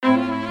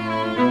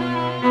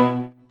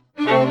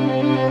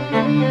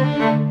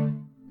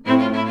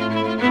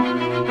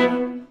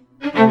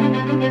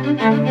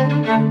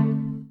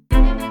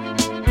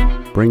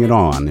Bring It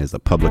On is a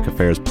public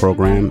affairs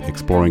program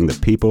exploring the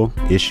people,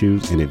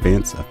 issues, and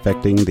events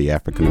affecting the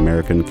African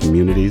American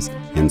communities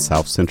in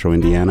South Central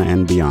Indiana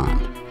and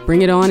beyond.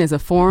 Bring It On is a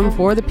forum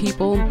for the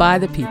people, by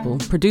the people,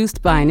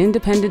 produced by an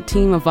independent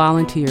team of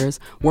volunteers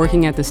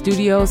working at the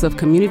studios of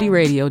Community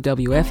Radio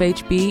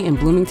WFHB in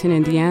Bloomington,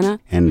 Indiana,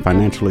 and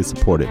financially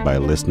supported by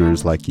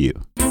listeners like you.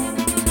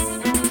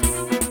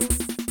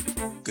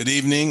 Good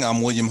evening,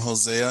 I'm William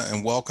Hosea,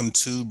 and welcome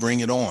to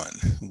Bring It On.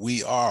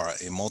 We are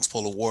a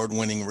multiple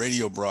award-winning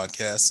radio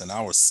broadcast in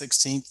our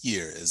 16th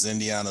year as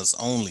Indiana's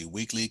only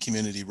weekly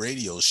community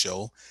radio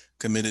show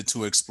committed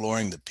to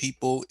exploring the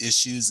people,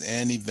 issues,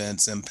 and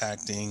events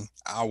impacting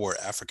our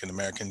African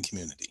American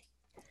community.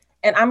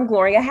 And I'm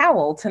Gloria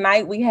Howell.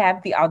 Tonight we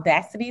have the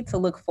audacity to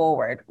look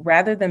forward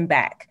rather than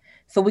back,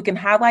 so we can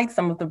highlight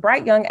some of the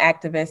bright young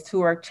activists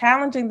who are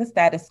challenging the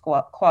status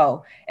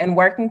quo and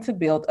working to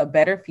build a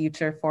better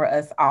future for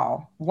us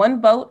all,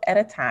 one vote at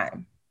a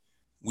time.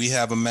 We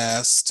have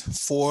amassed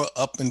 4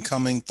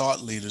 up-and-coming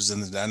thought leaders in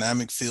the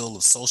dynamic field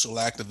of social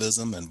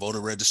activism and voter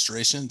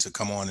registration to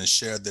come on and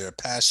share their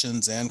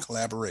passions and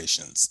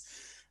collaborations.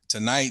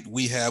 Tonight,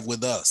 we have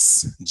with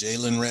us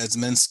Jalen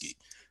Radziminski,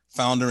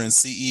 founder and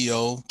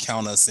CEO,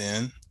 Count Us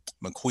In,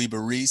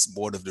 Maquiba Reese,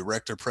 Board of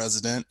Director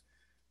President,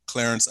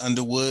 Clarence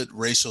Underwood,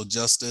 Racial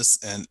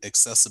Justice and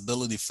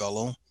Accessibility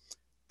Fellow,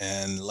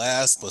 and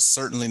last but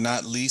certainly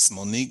not least,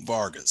 Monique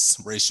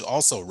Vargas,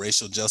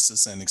 Racial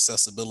Justice and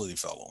Accessibility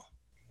Fellow.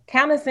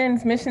 Count Us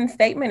In's mission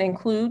statement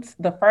includes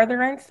the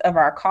furtherance of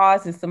our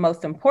cause is the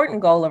most important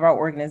goal of our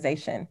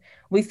organization.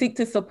 We seek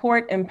to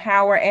support,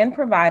 empower, and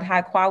provide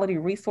high-quality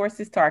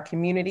resources to our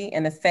community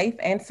in a safe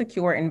and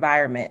secure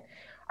environment.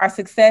 Our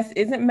success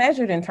isn't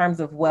measured in terms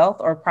of wealth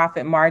or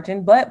profit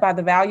margin, but by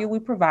the value we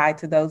provide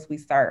to those we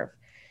serve.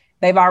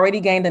 They've already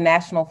gained a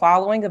national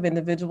following of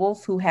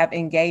individuals who have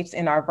engaged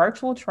in our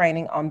virtual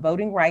training on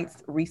voting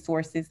rights,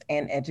 resources,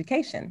 and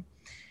education.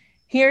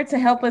 Here to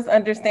help us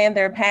understand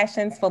their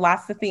passions,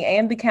 philosophy,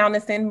 and the Count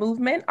Us In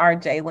movement are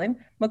Jalen,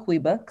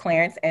 Maquiba,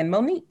 Clarence, and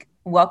Monique.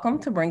 Welcome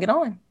to Bring It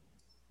On.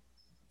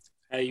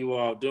 How you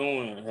all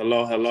doing?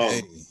 Hello.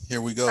 Hey,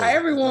 here we go. Hi,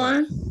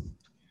 everyone.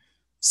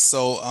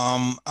 So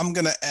I'm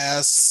going to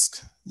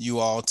ask you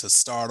all to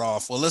start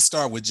off. Well, let's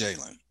start with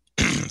Jalen,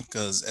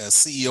 because as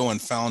CEO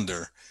and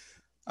founder,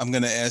 I'm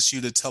going to ask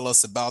you to tell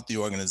us about the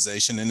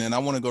organization, and then I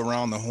want to go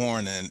around the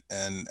horn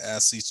and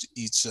ask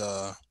each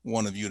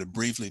one of you to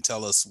briefly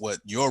tell us what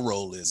your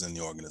role is in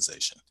the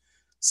organization.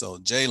 So,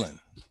 Jalen,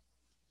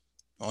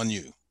 on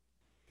you.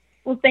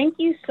 Well, thank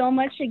you so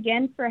much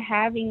again for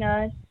having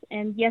us.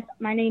 And yes,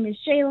 my name is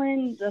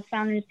Jalen, the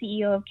founder and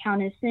CEO of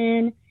Count Us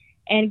In.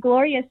 And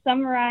Gloria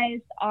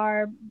summarized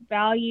our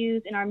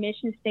values and our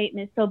mission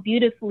statement so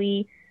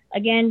beautifully.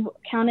 Again,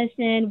 Count Us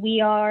In,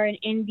 we are an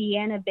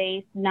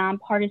Indiana-based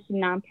nonpartisan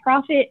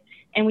nonprofit,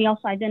 and we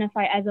also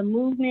identify as a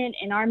movement,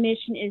 and our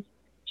mission is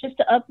just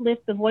to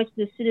uplift the voice of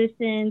the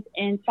citizens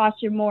and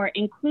foster more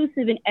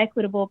inclusive and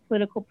equitable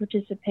political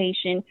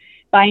participation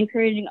by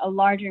encouraging a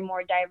larger and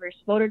more diverse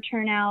voter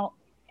turnout.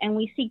 And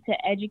we seek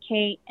to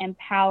educate,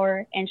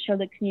 empower, and show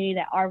the community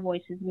that our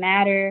voices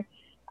matter.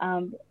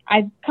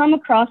 I've come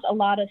across a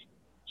lot of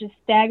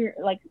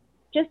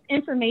just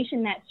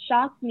information that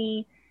shocked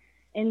me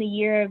in the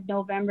year of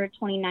November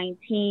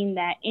 2019,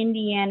 that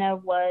Indiana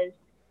was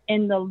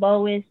in the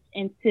lowest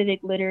in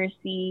civic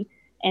literacy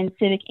and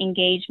civic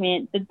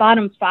engagement, the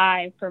bottom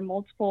 5 for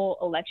multiple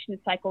election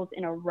cycles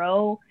in a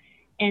row.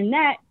 And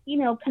that,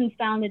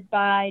 confounded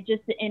by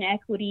just the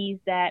inequities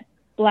that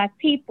Black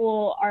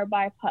people, our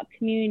BIPOC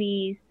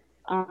communities,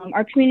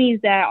 our communities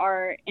that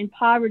are in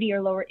poverty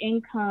or lower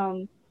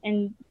income,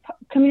 and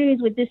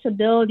communities with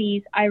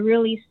disabilities, I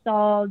really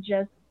saw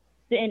just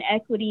the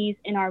inequities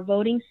in our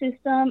voting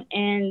system.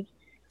 And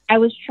I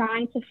was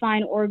trying to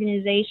find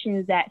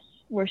organizations that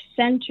were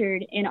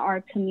centered in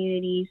our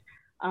communities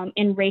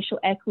in racial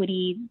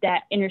equity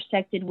that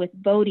intersected with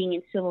voting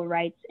and civil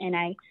rights. And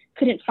I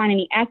couldn't find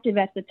any active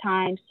at the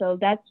time. So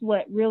that's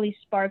what really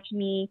sparked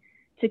me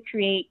to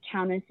create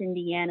Count Us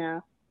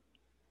Indiana.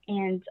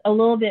 And a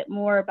little bit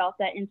more about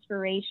that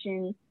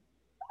inspiration.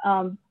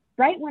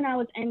 Right when I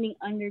was ending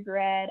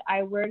undergrad,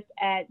 I worked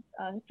at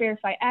Fair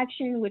Fight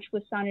Action, which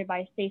was founded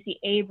by Stacey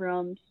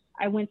Abrams.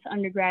 I went to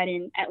undergrad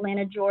in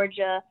Atlanta,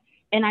 Georgia,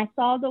 and I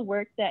saw the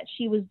work that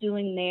she was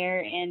doing there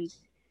and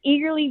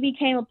eagerly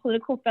became a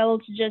political fellow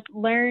to just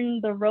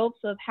learn the ropes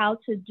of how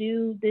to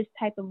do this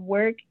type of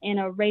work in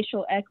a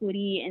racial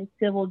equity and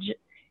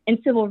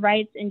civil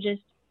rights and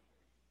just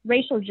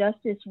racial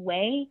justice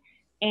way.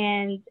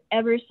 And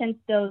ever since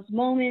those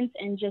moments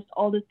and just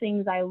all the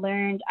things I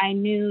learned, I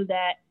knew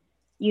that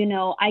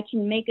I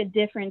can make a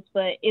difference,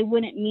 but it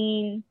wouldn't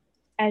mean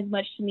as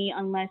much to me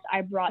unless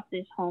I brought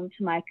this home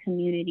to my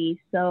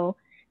community. So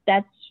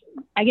that's,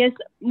 I guess,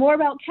 more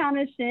about Count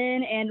Us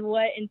In and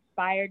what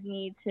inspired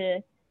me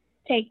to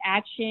take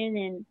action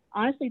and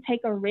honestly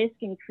take a risk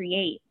and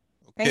create.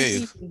 Okay,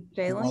 Thank you,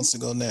 Jalen. Who wants to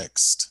go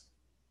next?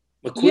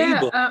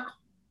 Maquiba.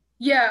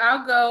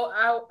 I'll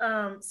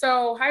go.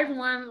 So hi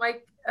everyone,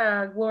 like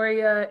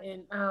Gloria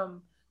and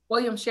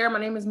William shared, my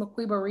name is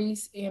Maquiba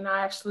Reese, and I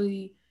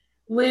actually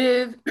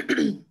live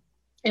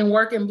and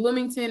work in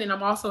Bloomington, and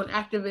I'm also an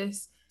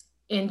activist.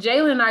 And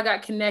Jalen and I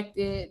got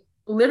connected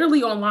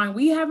literally online.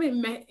 We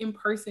haven't met in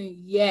person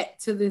yet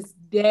to this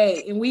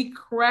day, and we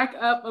crack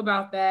up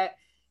about that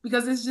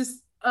because it's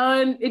just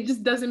it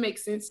just doesn't make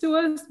sense to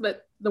us.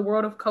 But the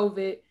world of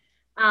COVID,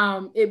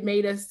 it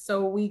made us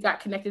so we got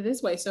connected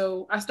this way.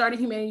 So I started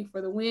Humanity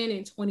for the Win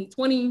in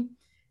 2020,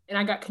 and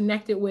I got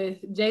connected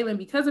with Jalen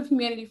because of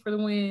Humanity for the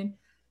Win.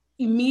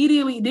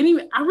 Immediately,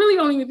 I really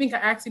don't even think I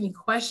asked any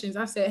questions.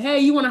 I said, hey,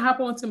 you want to hop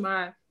onto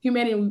my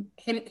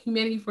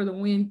Humanity for the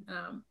Win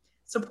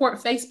support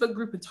Facebook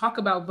group and talk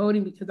about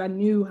voting, because I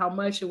knew how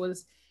much it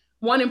was,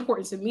 one,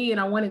 important to me, and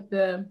I wanted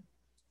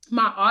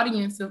my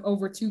audience of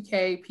over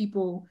 2K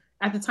people,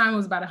 at the time it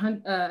was about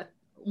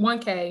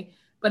 1K,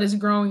 but it's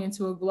growing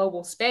into a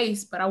global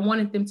space. But I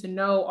wanted them to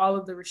know all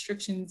of the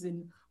restrictions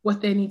and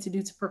what they need to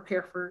do to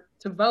prepare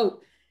to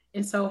vote.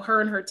 And so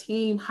her and her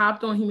team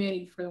hopped on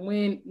Humanity for the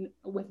Win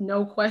with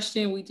no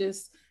question. We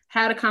just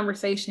had a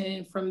conversation,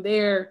 and from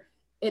there,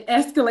 it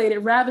escalated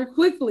rather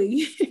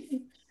quickly.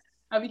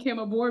 I became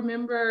a board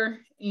member,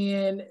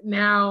 and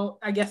now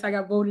I guess I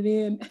got voted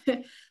in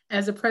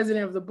as a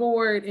president of the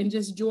board and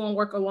just doing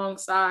work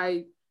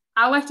alongside.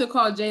 I like to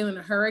call Jalen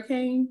a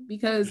hurricane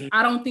because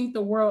I don't think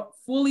the world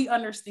fully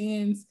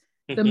understands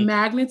the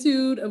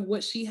magnitude of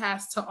what she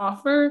has to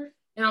offer.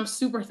 And I'm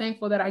super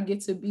thankful that I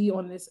get to be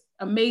on this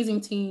amazing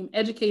team,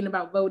 educating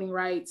about voting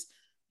rights,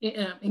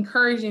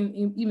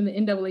 encouraging even the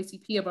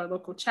NAACP of our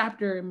local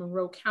chapter in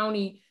Monroe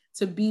County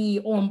to be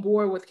on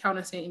board with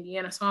Counterson,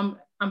 Indiana. So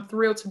I'm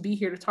thrilled to be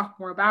here to talk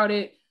more about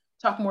it,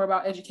 talk more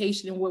about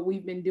education and what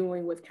we've been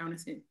doing with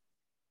Counterson.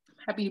 I'm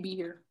happy to be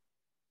here.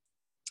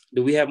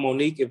 Do we have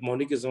Monique? If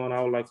Monique is on,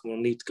 I would like for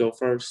Monique to go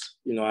first.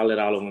 I'll let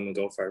all the women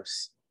go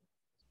first.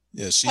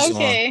 Yeah, she's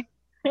okay.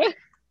 On.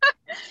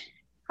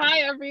 Hi,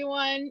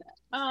 everyone.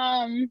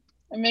 I'm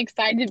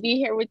excited to be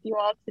here with you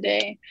all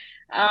today.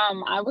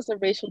 I was a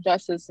Racial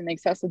Justice and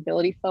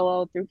Accessibility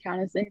Fellow through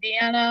Counterson,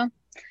 Indiana.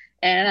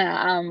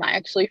 And I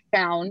actually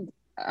found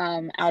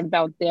out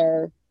about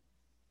their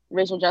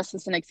Racial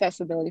Justice and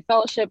Accessibility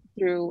Fellowship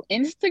through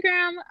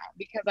Instagram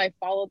because I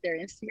followed their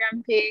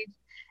Instagram page.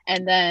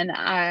 And then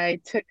I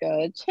took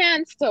a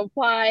chance to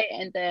apply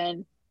and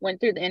then went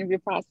through the interview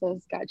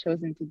process, got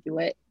chosen to do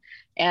it.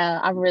 And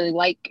I really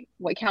like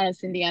what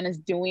Counterson, Indiana is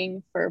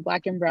doing for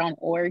Black and Brown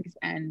orgs.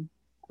 And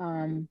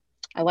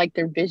I like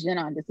their vision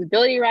on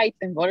disability rights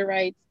and voter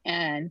rights.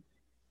 And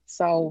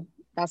so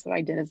that's what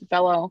I did as a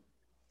fellow.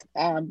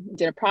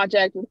 Did a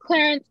project with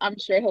Clarence. I'm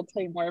sure he'll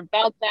tell you more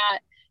about that.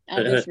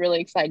 I'm just really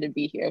excited to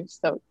be here.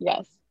 So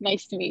yes,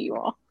 nice to meet you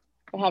all.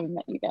 I haven't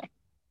met you guys.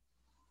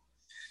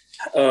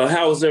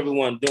 How is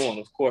everyone doing?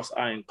 Of course,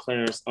 I am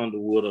Clarence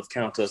Underwood of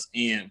Count Us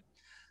In.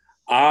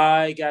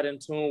 I got in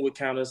tune with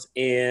Count Us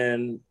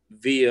In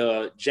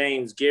via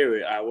James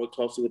Garrett. I work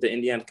closely with the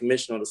Indiana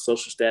Commission on the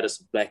Social Status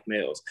of Black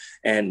Males.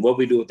 And what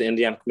we do with the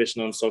Indiana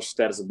Commission on the Social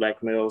Status of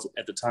Black Males,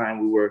 at the time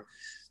we were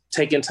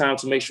taking time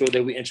to make sure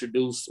that we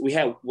introduced,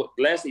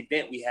 last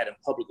event we had in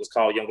public was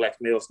called Young Black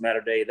Males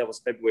Matter Day. That was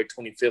February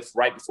 25th,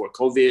 right before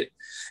COVID.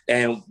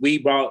 And we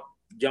brought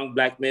young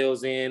Black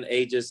males in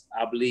ages,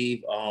 I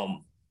believe,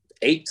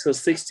 8 to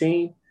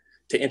 16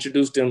 to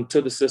introduce them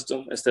to the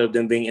system. Instead of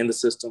them being in the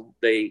system,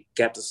 they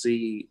got to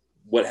see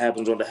what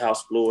happens on the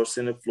House floor,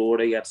 Senate floor.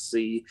 They got to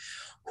see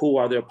who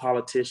are their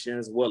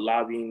politicians, what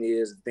lobbying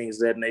is, and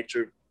things of that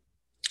nature.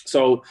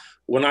 So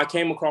when I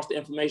came across the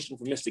information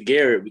from Mr.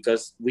 Garrett,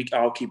 because we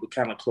all keep a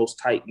kind of close,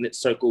 tight-knit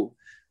circle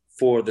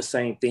for the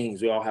same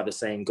things, we all have the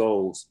same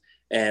goals.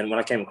 And when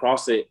I came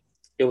across it,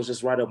 it was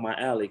just right up my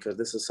alley, because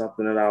this is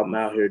something that I'm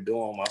out here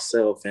doing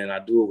myself, and I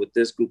do it with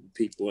this group of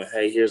people. And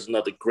hey, here's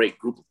another great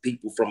group of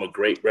people from a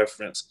great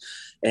reference.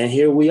 And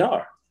here we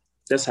are.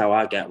 That's how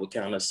I got with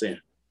Count Us In.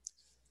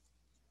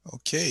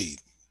 Okay.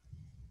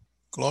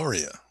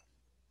 Gloria.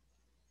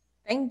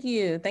 Thank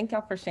you. Thank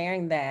y'all for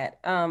sharing that.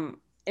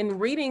 In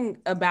reading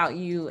about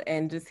you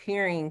and just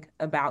hearing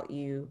about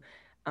you,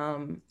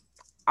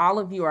 all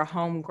of you are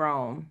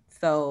homegrown.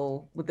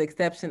 So with the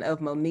exception of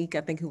Monique,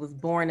 I think, who was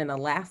born in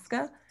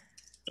Alaska,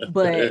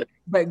 but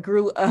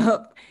grew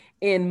up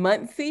in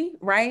Muncie,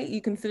 right?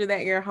 You consider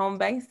that your home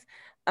base?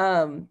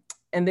 And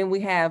then we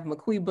have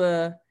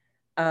Maquiba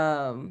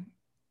and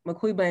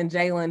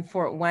Jalen,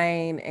 Fort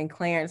Wayne, and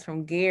Clarence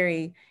from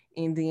Gary,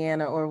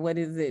 Indiana, or what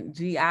is it,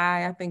 GI,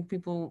 I think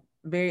people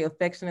very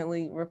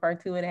affectionately refer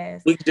to it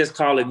as. We could just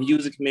call it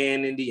Music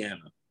Man,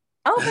 Indiana.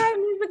 Okay,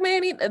 Music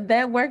Man,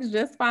 that works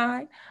just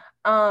fine.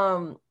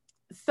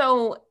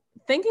 So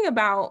thinking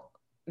about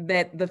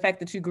that, the fact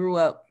that you grew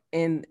up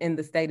in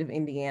the state of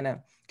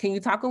Indiana, can you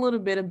talk a little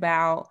bit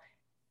about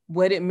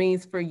what it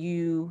means for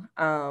you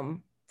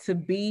to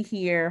be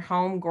here,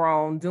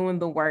 homegrown, doing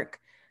the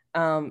work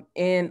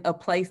in a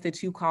place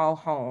that you call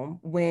home,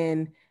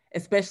 when,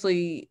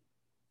 especially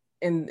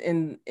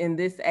in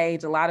this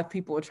age, a lot of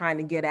people are trying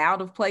to get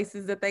out of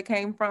places that they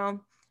came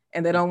from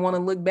and they don't want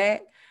to look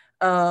back.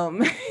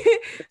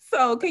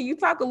 So can you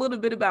talk a little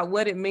bit about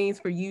what it means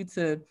for you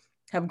to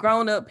have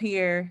grown up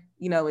here,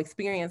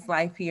 experienced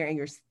life here,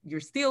 and you're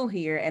still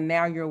here, and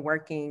now you're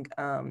working.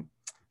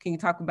 Can you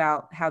talk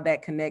about how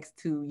that connects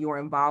to your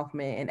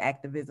involvement in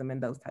activism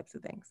and those types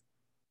of things?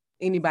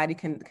 Anybody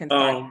can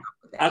start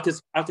with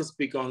that. I can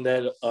speak on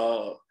that.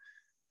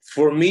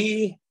 For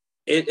me,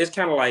 it's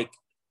kind of like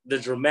the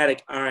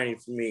dramatic irony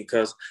for me,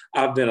 because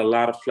I've been a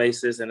lot of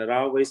places, and it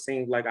always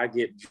seems like I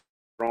get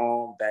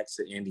drawn back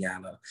to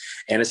Indiana.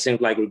 And it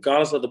seems like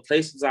regardless of the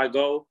places I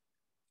go,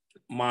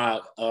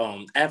 my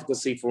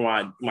advocacy for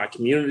my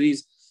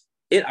communities,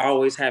 it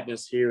always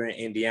happens here in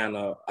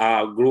Indiana.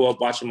 I grew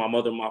up watching my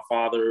mother and my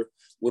father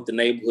with the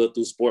neighborhood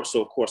through sports.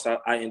 So of course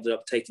I ended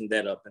up taking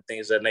that up and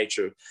things of that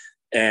nature.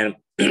 And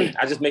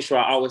I just make sure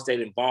I always stayed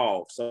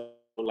involved. So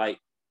like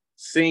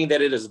seeing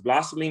that it is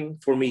blossoming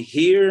for me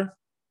here,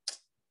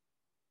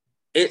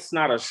 it's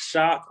not a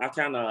shock. I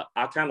kind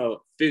of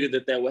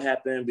figured that would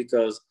happen,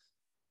 because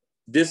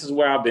this is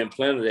where I've been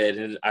planted at.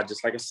 And I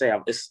just, like I say,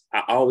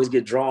 I always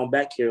get drawn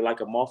back here like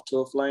a moth to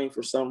a flame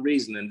for some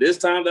reason. And this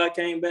time that I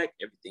came back,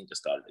 everything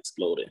just started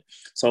exploding.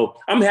 So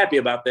I'm happy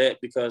about that,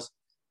 because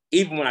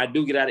even when I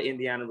do get out of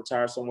Indiana and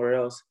retire somewhere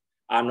else,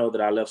 I know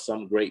that I left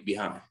something great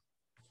behind.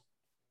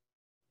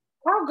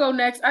 I'll go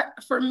next.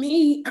 For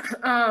me,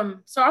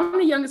 so I'm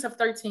the youngest of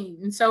 13.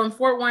 And so in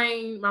Fort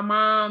Wayne, my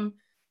mom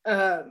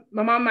and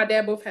my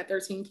dad both had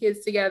 13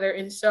 kids together.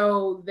 And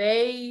so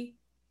they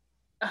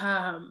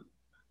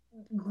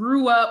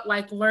grew up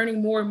like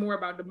learning more and more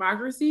about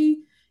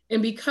democracy.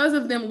 And because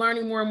of them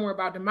learning more and more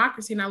about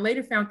democracy, and I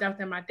later found out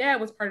that my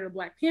dad was part of the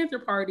Black Panther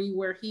Party,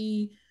 where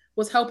he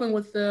was helping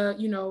with the,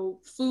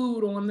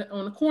 food on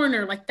the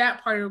corner, like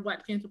that part of the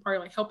Black Panther Party,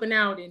 like helping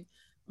out. And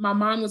my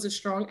mom was a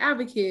strong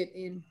advocate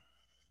in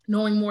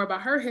knowing more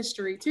about her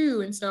history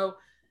too. And so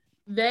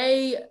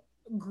they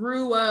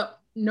grew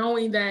up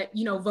knowing that,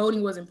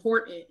 voting was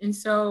important. And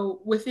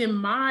so within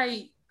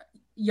my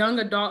young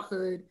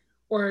adulthood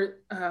or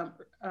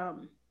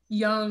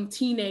young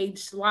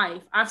teenage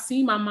life, I've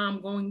seen my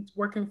mom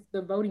working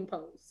the voting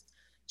polls.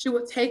 She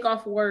would take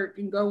off work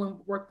and go and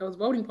work those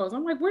voting polls.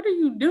 I'm like, what are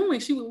you doing?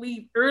 She would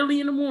leave early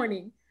in the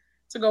morning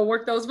to go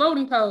work those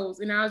voting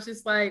polls. And I was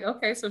just like,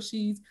 okay, so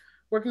she's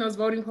working those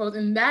voting polls.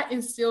 And that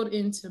instilled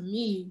into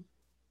me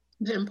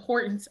the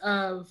importance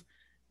of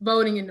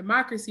voting and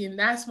democracy. And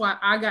that's why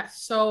I got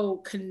so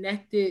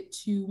connected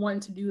to wanting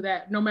to do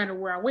that no matter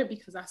where I went,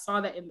 because I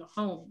saw that in the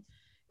home.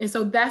 And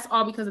so that's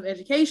all because of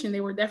education.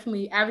 They were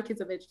definitely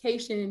advocates of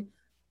education.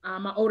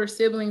 My older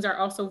siblings are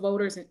also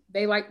voters, and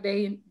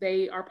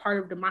they are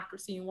part of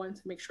democracy and wanted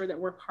to make sure that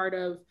we're part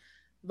of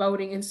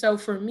voting. And so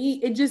for me,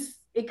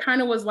 it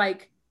kind of was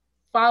like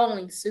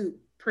following suit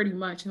pretty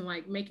much, and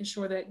like making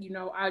sure that,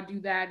 I do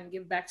that and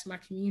give back to my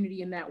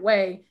community in that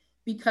way,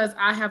 because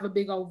I have a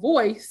big old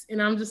voice.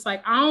 And I'm just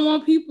like, I don't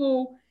want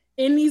people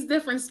in these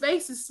different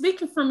spaces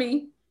speaking for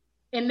me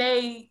and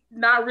they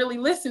not really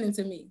listening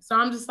to me. So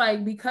I'm just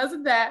like, because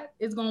of that,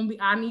 it's going to be,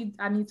 I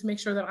need to make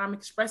sure that I'm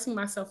expressing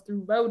myself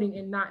through voting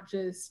and not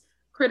just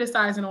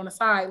criticizing on the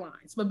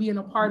sidelines, but being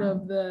a part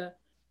of the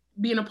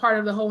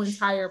whole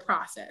entire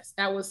process.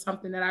 That was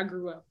something that I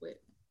grew up with.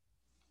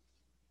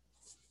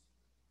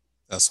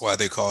 That's why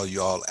they call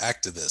you all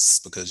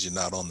activists, because you're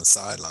not on the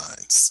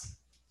sidelines.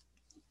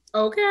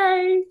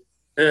 Okay.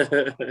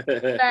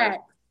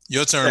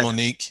 Your turn,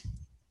 Monique.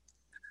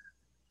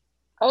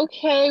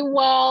 Okay,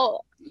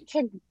 well,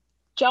 to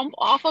jump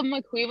off of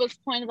Maquiva's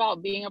point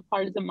about being a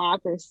part of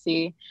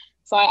democracy,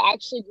 so I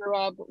actually grew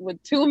up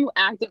with two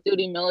active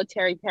duty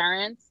military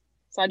parents.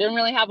 So I didn't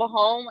really have a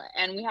home,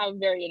 and we have a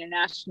very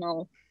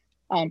international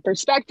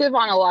perspective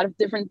on a lot of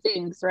different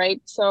things,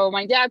 right? So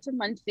my dad's from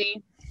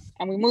Muncie,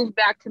 and we moved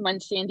back to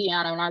Muncie,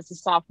 Indiana when I was a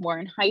sophomore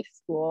in high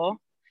school.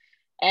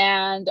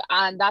 And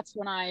that's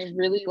when I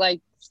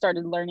really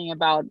started learning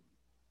about,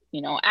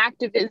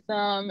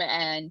 activism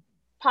and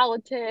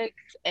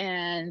politics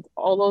and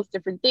all those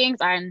different things.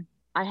 And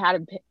I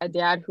had a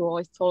dad who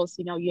always told us,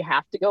 you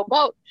have to go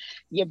vote.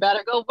 You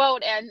better go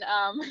vote. And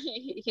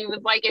he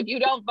was like, if you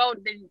don't vote,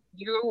 then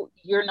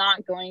you're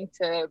not going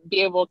to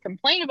be able to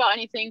complain about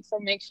anything. So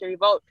make sure you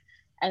vote.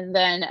 And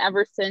then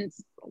ever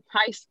since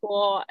high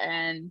school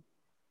and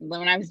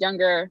when I was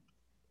younger,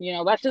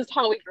 that's just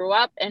how we grew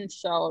up. And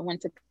so I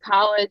went to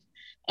college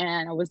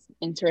and I was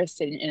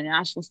interested in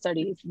international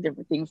studies and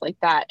different things like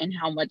that, and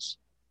how much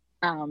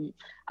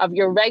of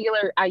your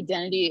regular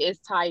identity is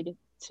tied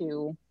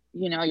to,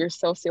 your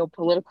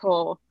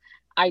socio-political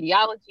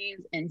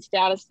ideologies and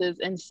statuses.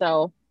 And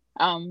so,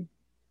 so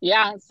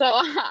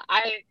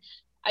I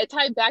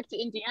tied back to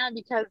Indiana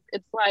because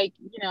it's like,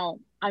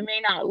 I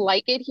may not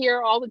like it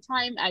here all the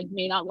time. I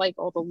may not like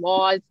all the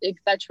laws,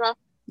 etc.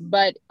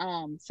 But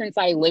since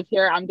I live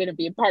here, I'm going to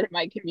be a part of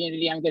my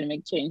community. I'm going to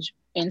make change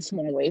in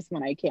small ways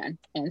when I can.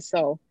 And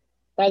so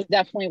that's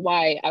definitely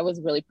why I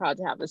was really proud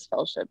to have this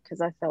fellowship,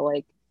 because I feel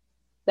like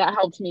that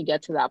helped me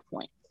get to that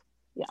point.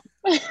 Yeah.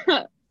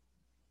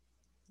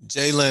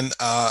 Jalen,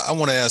 I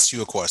want to ask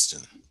you a question.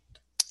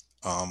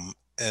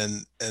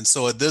 And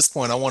so at this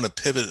point, I want to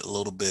pivot a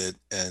little bit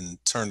and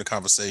turn the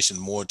conversation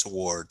more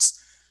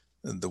towards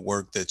the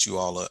work that you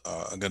all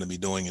are going to be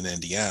doing in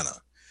Indiana.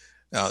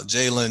 Now,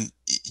 Jalen,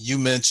 you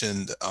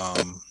mentioned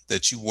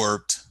that you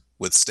worked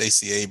with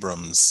Stacey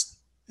Abrams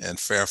and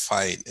Fair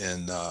Fight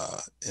in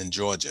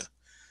Georgia.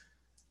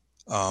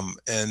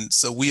 And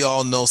so we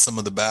all know some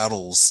of the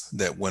battles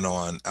that went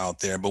on out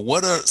there, but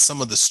what are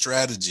some of the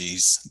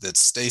strategies that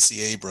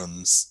Stacey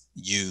Abrams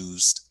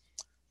used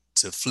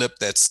to flip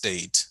that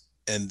state?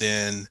 And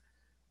then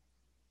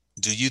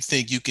do you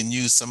think you can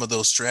use some of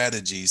those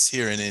strategies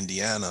here in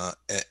Indiana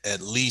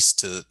at least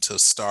to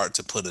start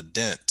to put a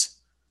dent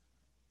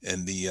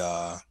in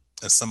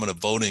some of the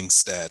voting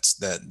stats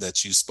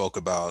that you spoke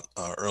about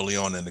early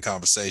on in the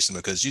conversation,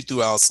 because you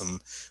threw out some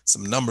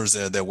numbers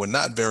there that were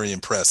not very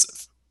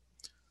impressive.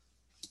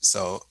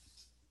 So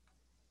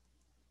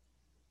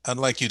I'd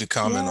like you to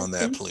comment on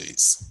that,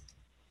 please.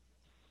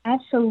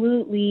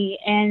 Absolutely.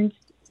 And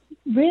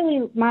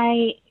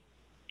really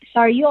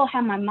sorry, you all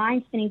have my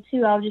mind spinning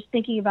too. I was just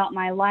thinking about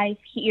my life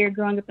here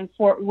growing up in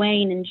Fort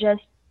Wayne and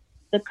just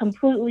the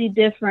completely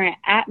different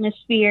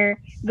atmosphere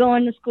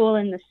going to school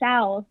in the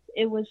South.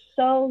 It was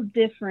so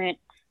different.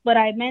 But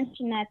I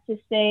mentioned that to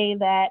say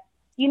that,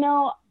 you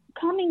know,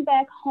 coming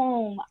back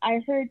home,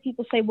 I heard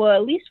people say, well,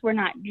 at least we're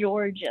not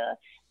Georgia.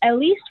 At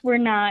least we're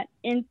not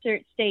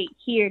insert state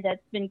here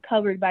that's been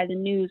covered by the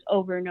news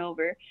over and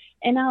over.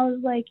 And I was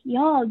like,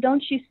 y'all,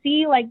 don't you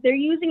see, like, they're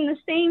using the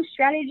same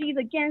strategies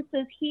against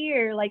us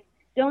here? Like,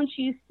 don't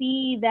you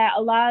see that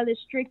a lot of the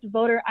strict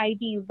voter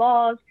ID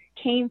laws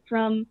came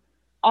from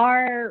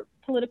our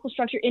political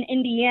structure in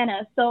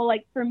Indiana? So,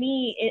 like, for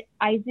me,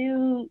 I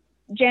do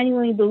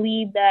genuinely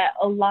believe that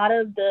a lot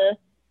of the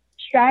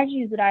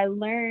strategies that I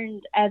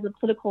learned as a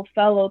political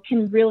fellow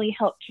can really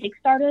help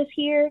kickstart us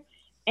here.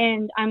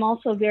 And I'm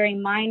also very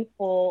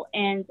mindful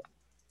and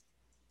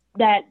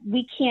that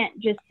we can't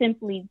just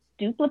simply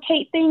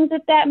duplicate things,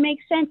 if that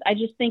makes sense. I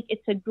just think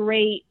it's a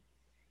great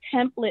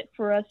template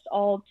for us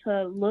all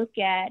to look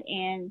at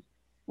and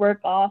work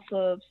off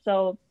of.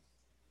 So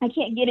I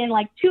can't get in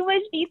like too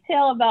much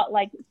detail about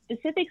like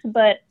specifics,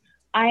 but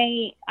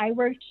I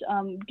worked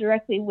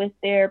directly with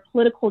their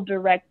political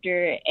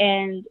director,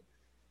 and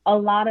a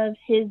lot of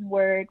his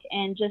work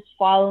and just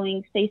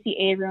following Stacey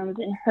Abrams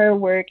and her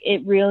work,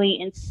 it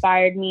really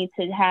inspired me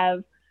to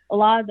have a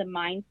lot of the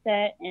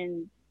mindset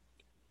and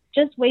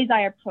just ways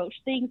I approach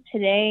things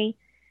today.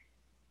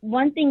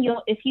 One thing,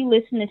 if you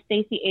listen to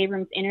Stacey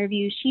Abrams'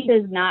 interview, she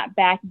does not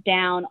back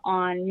down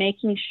on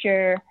making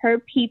sure her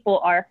people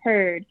are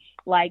heard,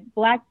 like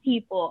Black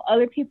people,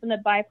 other people in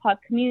the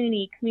BIPOC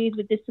community, communities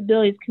with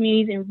disabilities,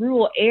 communities in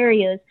rural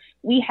areas.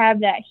 We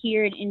have that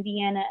here in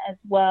Indiana as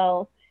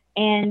well.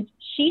 And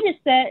she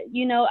just said,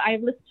 you know, I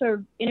listened to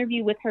her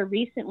interview with her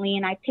recently,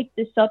 and I picked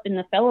this up in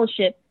the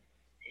fellowship.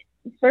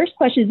 First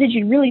question is, did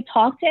you really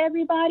talk to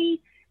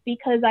everybody?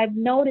 Because I've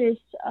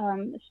noticed,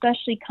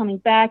 especially coming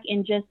back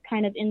and just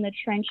kind of in the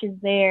trenches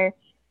there,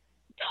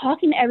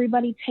 talking to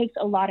everybody takes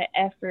a lot of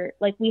effort.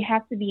 Like, we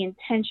have to be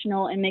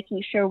intentional in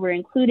making sure we're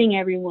including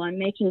everyone,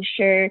 making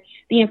sure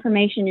the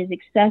information is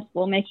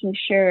accessible, making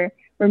sure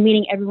we're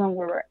meeting everyone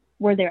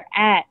where they're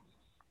at.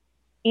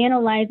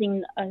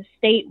 Analyzing a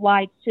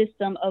statewide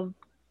system of,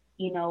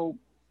 you know,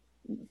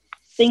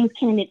 things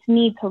candidates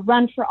need to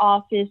run for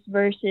office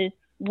versus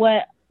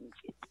what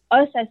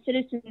us as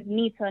citizens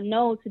need to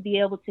know to be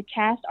able to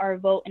cast our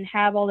vote and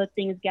have all the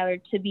things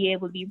gathered to be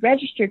able to be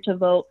registered to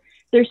vote.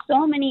 There's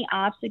so many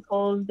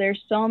obstacles.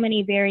 There's so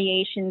many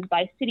variations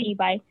by city,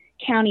 by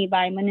county,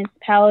 by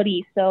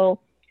municipality.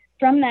 So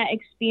from that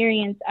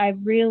experience,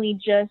 I've really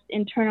just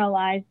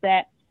internalized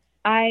that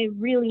I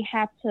really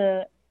have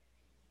to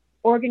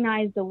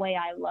organize the way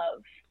I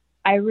love.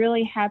 I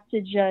really have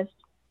to just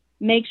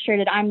make sure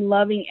that I'm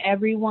loving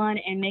everyone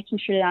and making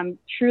sure that I'm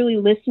truly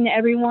listening to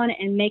everyone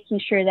and making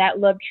sure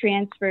that love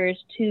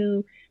transfers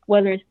to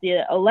whether it's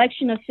the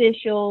election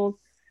officials,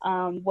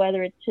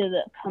 whether it's to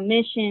the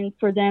commission,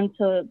 for them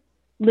to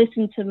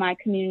listen to my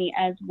community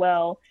as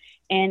well.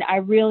 And I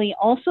really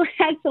also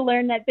had to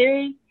learn that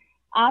there's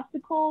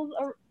obstacles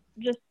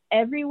just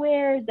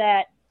everywhere,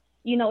 that,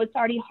 you know, it's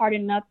already hard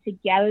enough to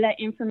gather that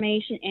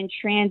information and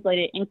translate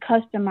it and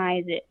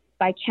customize it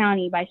by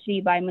county, by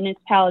city, by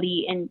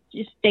municipality, and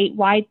just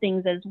statewide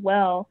things as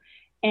well.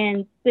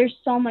 And there's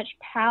so much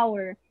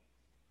power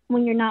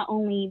when you're not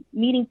only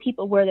meeting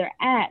people where they're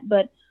at,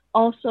 but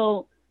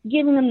also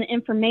giving them the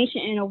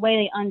information in a way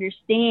they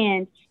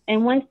understand.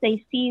 And once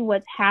they see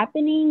what's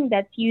happening,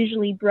 that's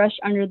usually brushed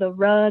under the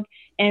rug.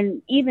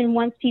 And even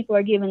once people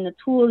are given the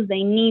tools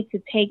they need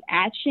to take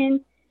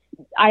action,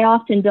 I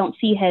often don't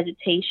see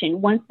hesitation.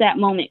 Once that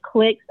moment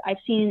clicks, I've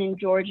seen it in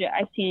Georgia,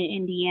 I've seen it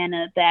in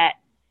Indiana, that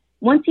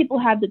once people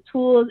have the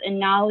tools and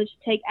knowledge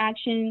to take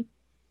action,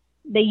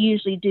 they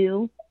usually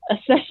do,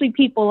 especially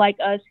people like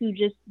us who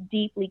just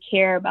deeply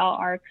care about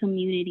our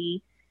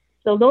community.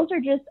 So those are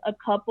just a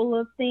couple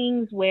of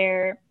things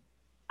where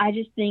I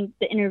just think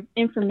the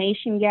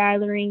information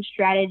gathering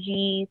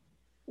strategies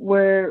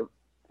were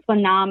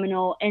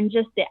phenomenal, and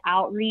just the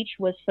outreach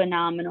was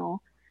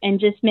phenomenal. And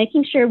just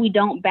making sure we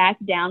don't back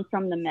down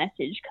from the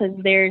message, because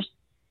there's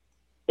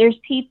there's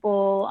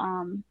people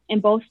in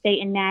both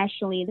state and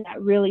nationally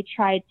that really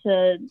try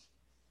to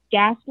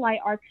gaslight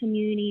our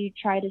community,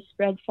 try to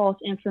spread false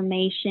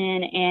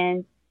information.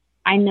 And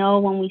I know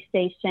when we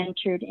stay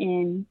centered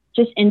in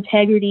just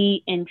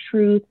integrity and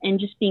truth and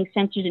just being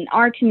centered in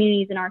our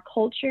communities and our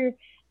culture,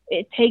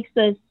 it takes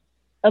us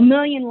a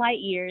million light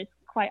years,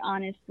 quite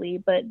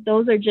honestly. But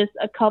those are just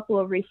a couple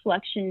of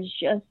reflections,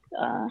 just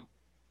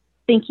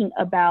thinking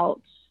about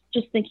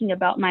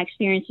my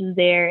experiences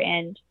there,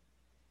 and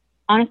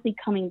honestly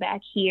coming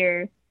back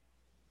here.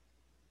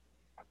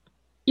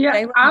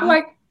 Yeah, I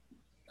like.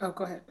 Oh,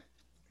 go ahead.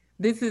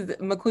 This is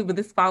Maquiba.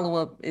 This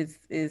follow-up is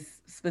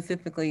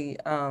specifically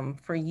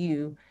for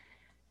you,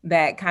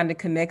 that kind of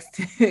connects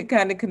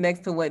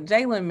to what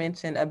Jalen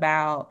mentioned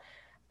about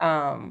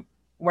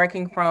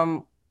working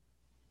from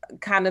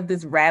kind of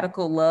this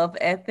radical love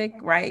ethic,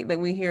 right? That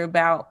we hear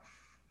about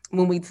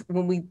when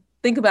we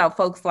think about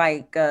folks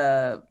like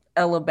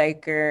Ella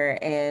Baker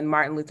and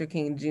Martin Luther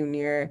King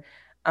Jr.,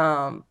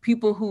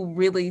 people who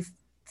really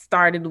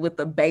started with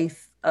a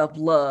base of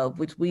love,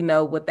 which we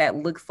know what that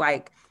looks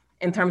like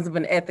in terms of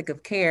an ethic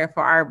of care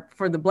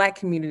for the Black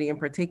community in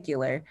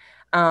particular.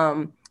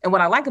 And what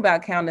I like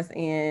about Count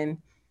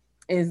In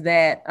is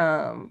that,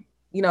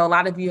 you know, a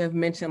lot of you have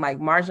mentioned like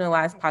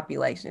marginalized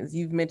populations.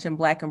 You've mentioned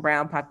Black and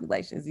Brown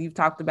populations. You've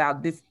talked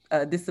about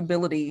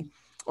disability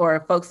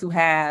or folks who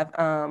have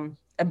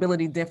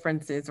ability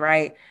differences,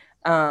 right?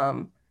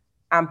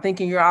 I'm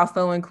thinking you're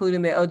also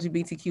including the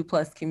LGBTQ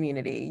plus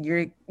community.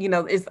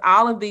 It's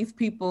all of these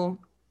people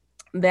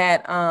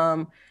that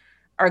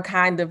are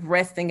kind of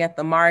resting at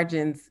the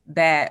margins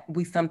that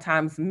we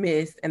sometimes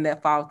miss and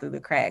that fall through the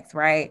cracks,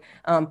 right?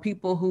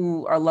 People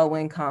who are low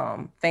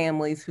income,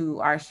 families who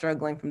are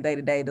struggling from day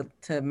to day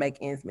to make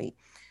ends meet.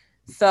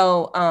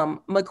 So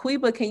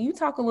Maquiba, can you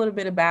talk a little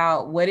bit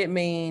about what it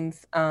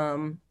means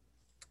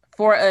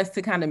for us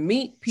to kind of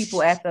meet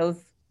people at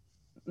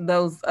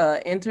those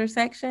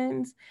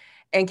intersections?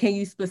 And can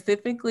you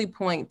specifically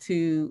point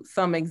to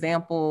some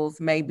examples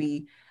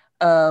maybe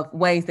of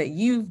ways that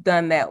you've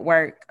done that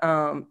work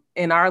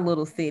in our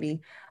little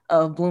city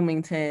of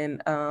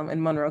Bloomington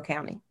and Monroe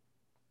County?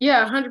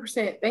 Yeah,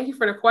 100%. Thank you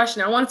for the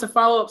question. I wanted to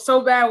follow up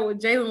so bad with what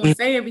Jalen was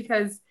saying,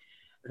 because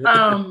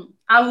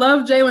I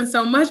love Jalen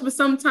so much, but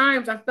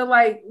sometimes I feel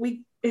like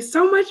it's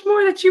so much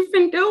more that you've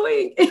been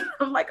doing.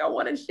 I'm like, I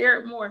want to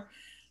share it more.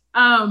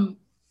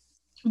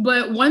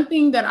 But one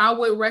thing that I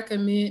would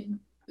recommend,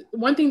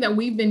 one thing that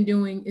we've been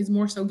doing is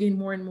more so getting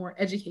more and more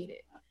educated.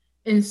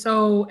 And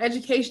so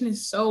education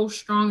is so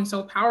strong and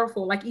so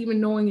powerful, like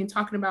even knowing and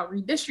talking about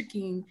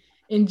redistricting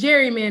and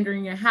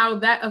gerrymandering and how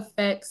that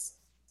affects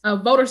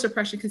voter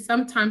suppression, because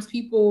sometimes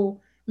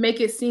people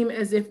make it seem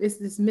as if it's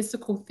this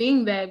mystical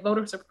thing that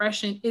voter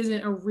suppression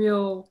isn't a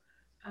real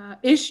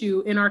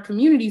issue in our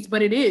communities,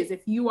 but it is.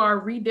 If you are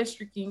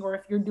redistricting, or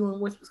if you're doing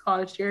what's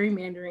called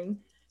gerrymandering,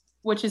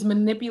 which is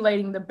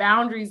manipulating the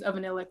boundaries of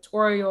an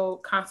electoral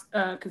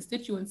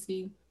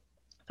constituency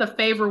to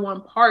favor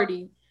one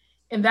party,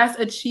 and that's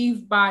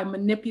achieved by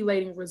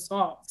manipulating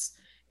results.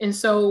 And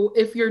so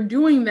if you're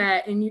doing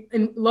that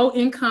and low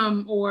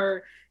income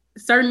or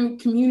certain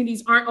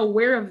communities aren't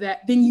aware of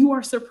that, then you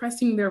are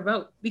suppressing their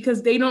vote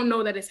because they don't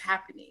know that it's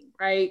happening,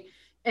 right?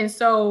 And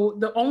so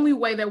the only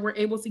way that we're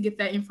able to get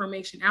that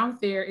information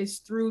out there is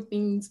through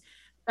things.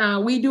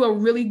 We do a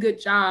really good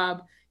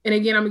job. And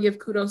again, I'm gonna give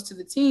kudos to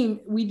the team.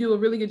 We do a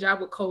really good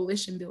job with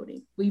coalition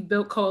building. We've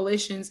built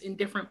coalitions in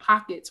different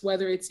pockets,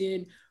 whether it's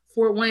in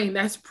Fort Wayne,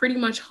 that's pretty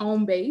much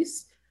home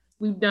base.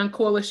 We've done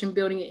coalition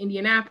building in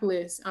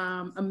Indianapolis,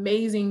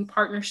 amazing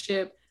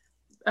partnership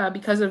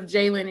because of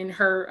Jalen and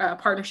her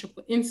partnership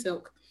with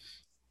NSILC.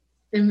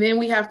 And then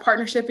we have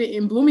partnership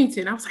in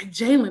Bloomington. I was like,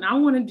 Jalen, I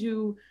want to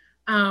do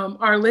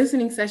our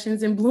listening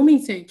sessions in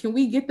Bloomington. Can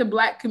we get the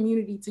Black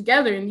community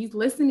together? And these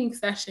listening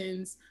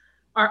sessions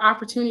are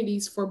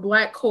opportunities for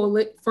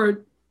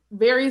for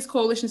various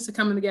coalitions to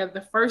come together.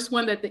 The first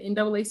one that the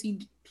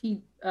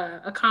NAACP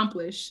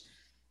accomplished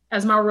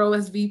as my role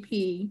as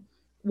VP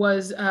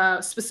was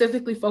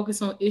specifically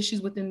focused on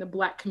issues within the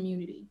Black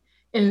community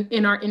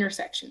in our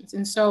intersections.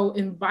 And so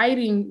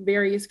inviting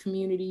various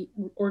community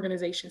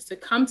organizations to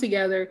come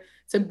together,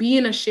 to be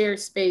in a shared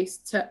space,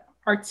 to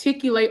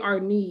articulate our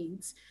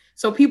needs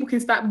so people can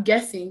stop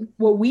guessing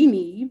what we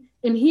need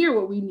and hear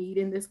what we need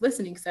in this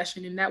listening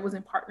session. And that was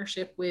in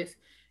partnership with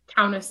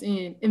Count Us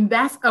In. And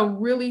that's a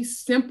really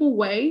simple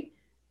way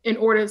in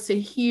order to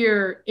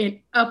hear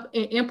and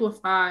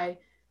amplify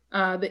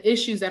the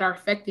issues that are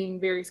affecting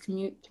various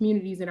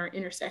communities in our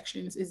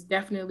intersections, is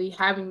definitely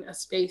having a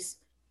space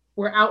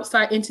where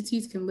outside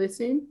entities can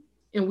listen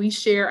and we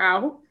share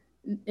out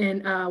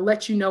and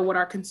let you know what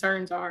our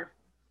concerns are.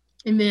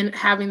 And then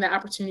having the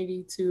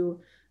opportunity to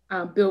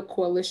build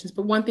coalitions.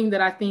 But one thing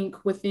that I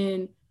think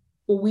within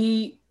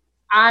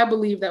I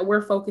believe that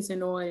we're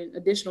focusing on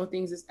additional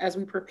things as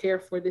we prepare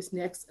for this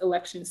next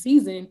election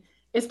season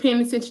is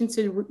paying attention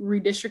to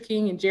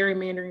redistricting and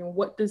gerrymandering.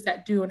 What does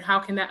that do and how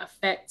can that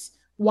affect?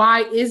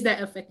 Why is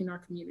that affecting our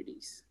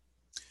communities?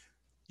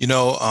 You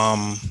know,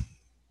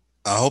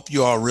 I hope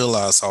you all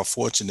realize how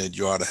fortunate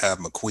you are to have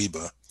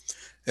Maquiba.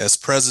 As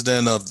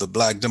president of the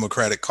Black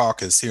Democratic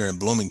Caucus here in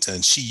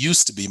Bloomington, she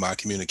used to be my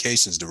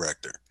communications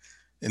director.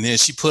 And then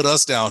she put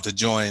us down to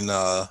join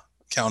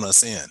Count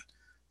Us In.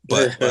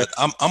 But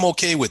I'm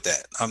okay with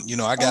that.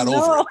 I got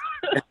over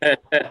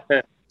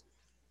it.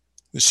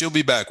 She'll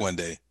be back one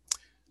day.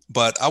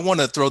 But I want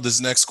to throw this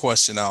next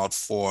question out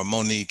for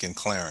Monique and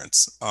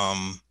Clarence.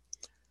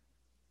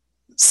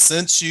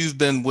 Since you've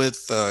been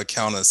with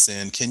Count Us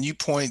In, can you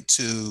point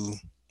to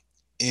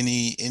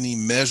any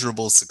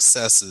measurable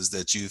successes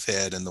that you've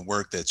had in the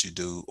work that you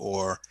do,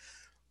 or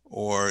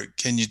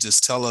can you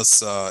just tell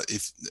us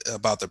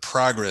about the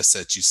progress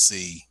that you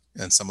see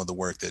in some of the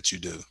work that you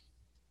do?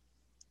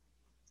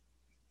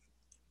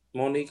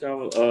 Monique,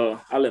 I'll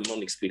let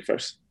Monique speak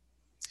first.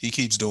 He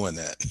keeps doing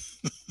that.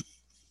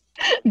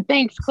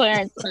 Thanks,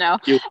 Clarence. No.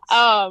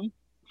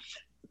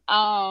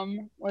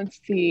 Let's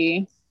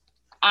see.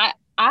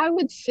 I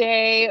would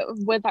say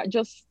with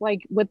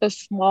the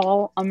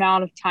small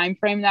amount of time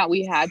frame that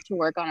we had to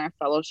work on our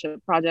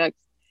fellowship projects,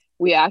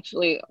 we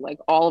actually, like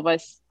all of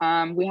us,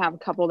 we have a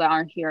couple that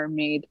aren't here,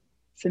 made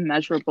some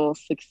measurable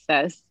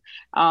success.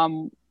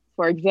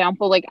 For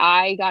example, like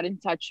I got in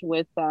touch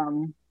with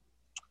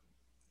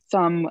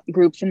some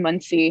groups in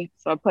Muncie.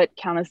 So I put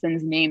Count Us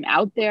In's name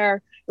out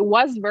there. It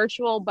was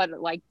virtual, but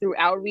like through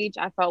outreach,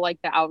 I felt like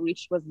the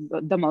outreach was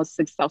the most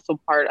successful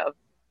part of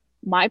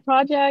my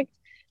project.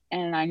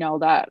 And I know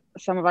that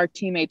some of our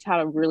teammates had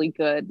a really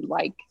good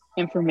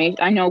information.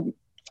 I know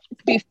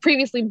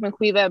previously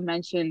Maquiba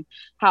mentioned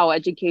how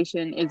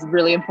education is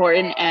really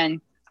important.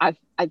 And I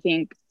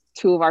think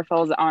two of our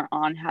fellows that aren't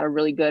on had a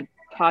really good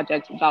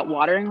project about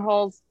watering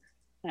holes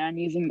and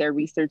using their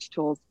research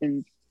tools.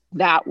 And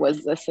that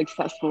was a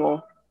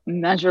successful,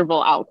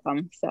 measurable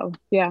outcome. So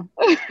yeah.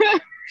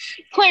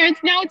 Clarence,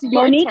 now it's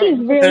your Monique turn.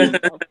 Is really,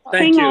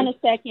 hang on a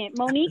second.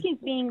 Monique is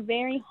being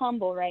very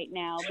humble right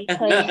now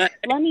because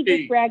let me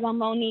just brag on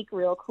Monique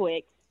real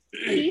quick.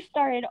 She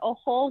started a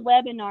whole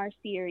webinar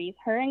series,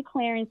 her and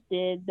Clarence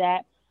did,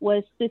 that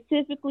was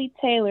specifically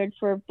tailored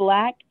for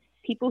Black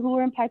people who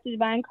were impacted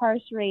by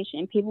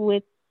incarceration, people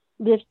with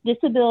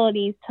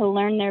disabilities, to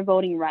learn their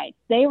voting rights.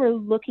 They were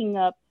looking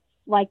up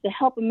like the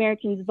Help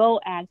Americans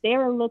Vote Act. They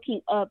were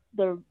looking up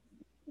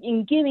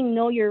in giving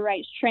Know Your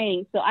Rights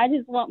training. So I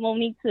just want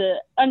Monique to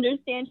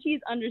understand she's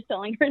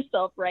underselling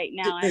herself right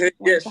now. I just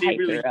want to hype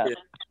her up.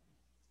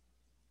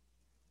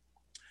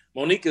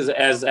 Monique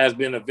has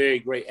been a very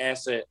great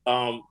asset.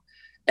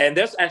 And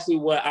that's actually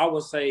what I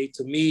would say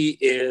to me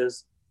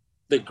is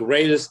the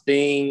greatest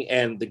thing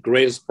and the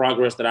greatest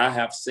progress that I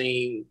have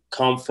seen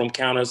come from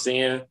Count Us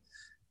In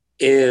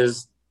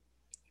is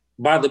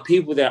by the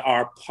people that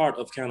are part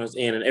of Count Us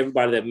In and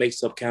everybody that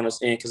makes up Count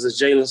Us In. Because as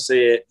Jalen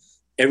said,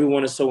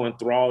 everyone is so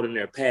enthralled in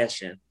their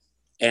passion,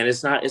 and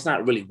it's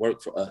not really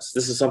work for us.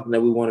 This is something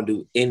that we want to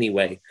do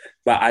anyway.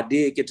 But I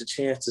did get the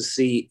chance to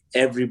see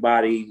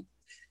everybody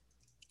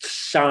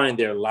shine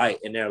their light,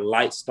 and their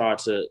light start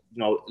to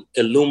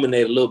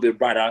illuminate a little bit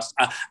brighter.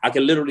 I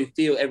can literally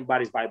feel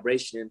everybody's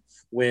vibration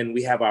when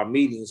we have our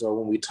meetings or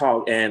when we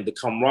talk, and the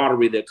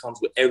camaraderie that comes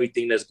with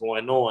everything that's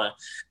going on.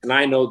 And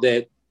I know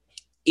that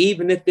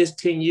even if it's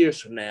 10 years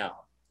from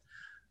now,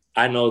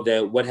 I know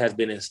that what has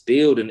been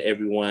instilled in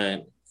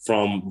everyone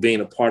from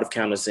being a part of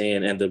Count Us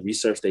In and the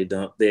research they've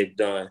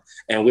done,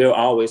 and we're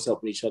always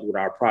helping each other with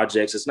our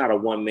projects. It's not a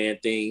one-man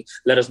thing.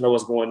 Let us know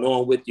what's going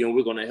on with you, and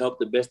we're going to help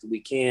the best that we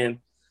can.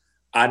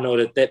 I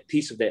know that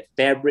piece of that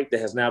fabric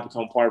that has now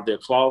become part of their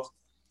cloth,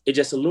 it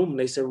just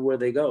illuminates everywhere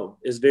they go.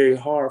 It's very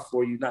hard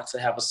for you not to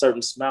have a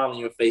certain smile on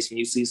your face when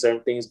you see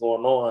certain things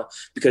going on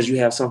because you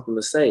have something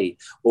to say.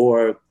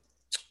 Or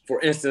for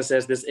instance,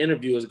 as this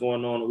interview is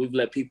going on and we've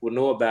let people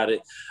know about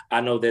it,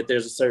 I know that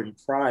there's a certain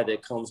pride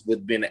that comes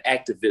with being an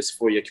activist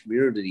for your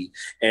community.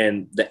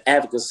 And the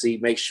advocacy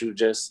makes you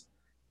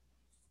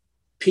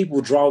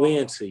people draw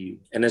into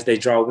you. And as they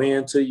draw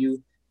into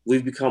you,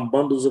 we've become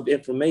bundles of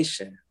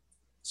information.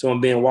 So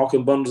in being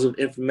walking bundles of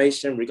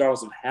information,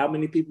 regardless of how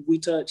many people we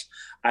touch,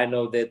 I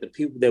know that the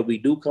people that we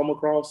do come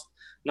across,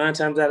 9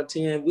 times out of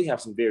 10, we have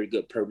some very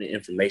good pertinent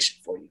information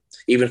for you,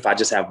 even if I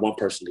just have one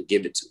person to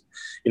give it to.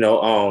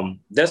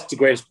 That's the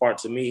greatest part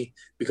to me,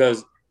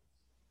 because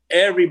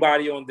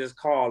everybody on this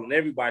call and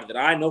everybody that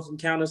I know from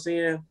Count Us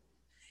In,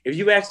 if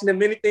you ask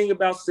them anything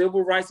about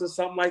civil rights or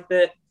something like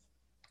that,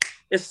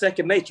 it's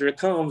second nature. It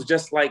comes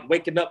just like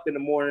waking up in the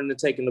morning and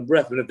taking a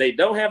breath. And if they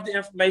don't have the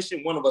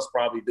information, one of us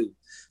probably do.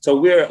 So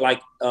we're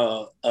like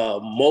a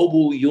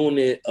mobile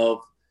unit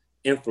of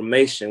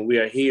information. We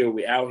are here,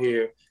 we're out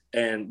here,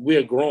 and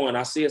we're growing.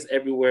 I see us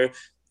everywhere.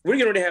 We're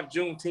going to have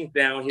Juneteenth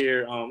down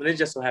here, and it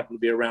just so happened to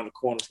be around the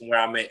corner from where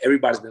I'm at.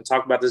 Everybody's been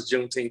talking about this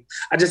Juneteenth.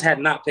 I just had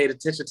not paid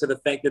attention to the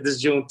fact that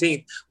this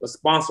Juneteenth was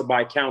sponsored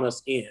by Count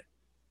Us In.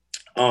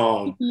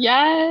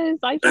 Yes,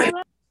 I saw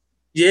that.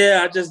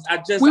 Yeah,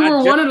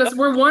 we're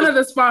one of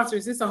the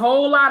sponsors. It's a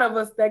whole lot of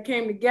us that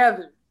came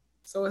together.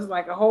 So it's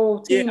like a whole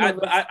team. Yeah,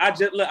 I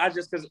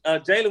just because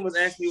Jalen was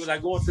asking me, was I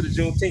going to the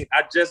Juneteenth?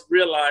 I just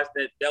realized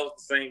that was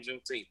the same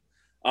Juneteenth.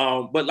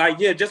 But like,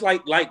 yeah, just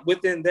like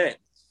within that,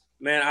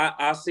 man,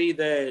 I see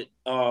that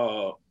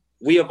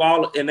we have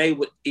all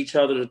enabled each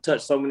other to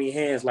touch so many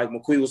hands. Like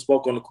McQueen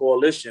spoke on the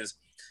coalitions.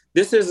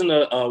 This isn't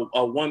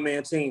a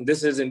one-man team.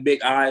 This isn't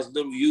big eyes,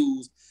 little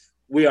U's.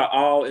 We are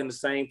all in the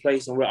same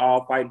place and we're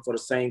all fighting for the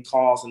same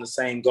cause and the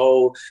same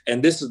goal.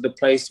 And this is the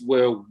place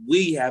where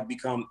we have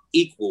become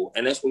equal.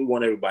 And that's what we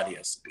want everybody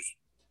else to be.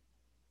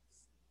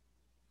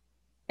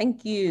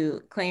 Thank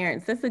you,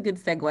 Clarence. That's a good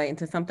segue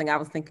into something I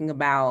was thinking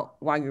about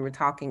while you were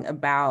talking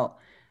about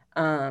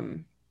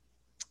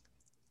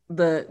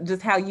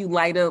just how you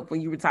light up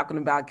when you were talking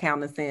about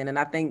Count Us In. And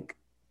I think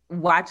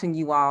watching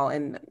you all,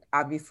 and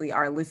obviously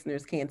our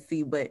listeners can't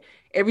see, but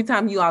every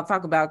time you all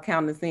talk about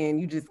Count Us In,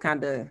 you just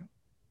kind of,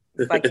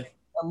 it's like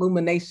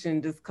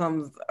illumination just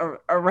comes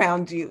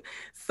around you.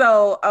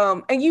 So,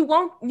 and you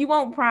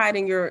want pride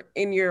in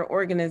your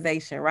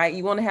organization, right?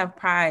 You want to have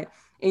pride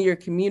in your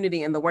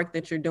community and the work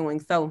that you're doing.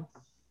 So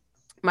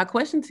my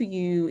question to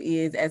you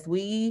is, as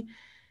we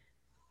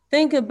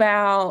think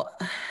about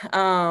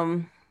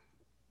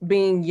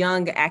being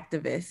young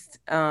activists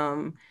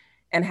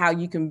and how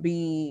you can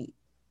be,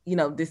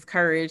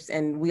 discouraged,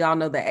 and we all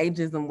know that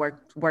ageism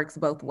works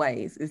both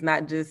ways. It's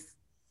not just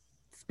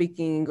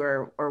speaking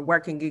or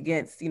working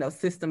against,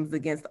 systems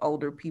against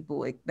older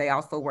people. They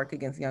also work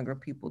against younger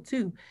people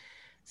too.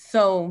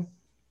 So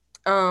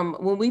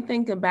when we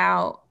think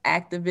about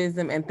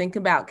activism and think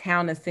about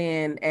Count Us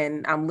In,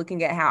 and I'm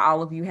looking at how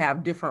all of you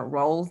have different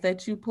roles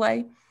that you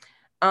play,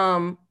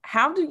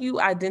 how do you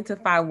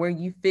identify where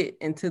you fit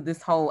into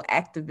this whole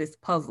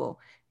activist puzzle?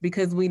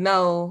 Because we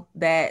know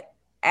that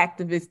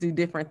activists do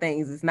different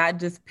things. It's not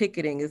just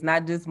picketing. It's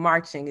not just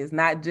marching. It's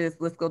not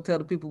just let's go tell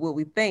the people what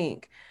we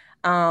think.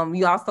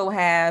 You also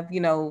have,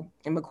 and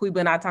McQueen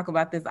and I talk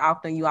about this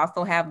often, you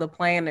also have the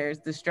planners,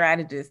 the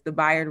strategists, the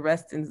Bayard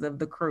Rustins of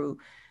the crew.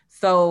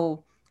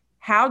 So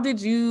how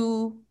did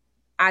you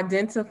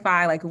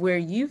identify like where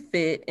you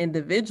fit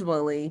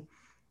individually?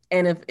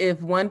 And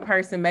if one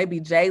person,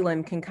 maybe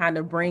Jalen, can kind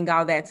of bring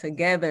all that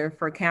together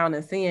for Count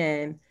Us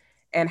In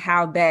and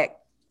how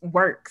that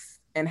works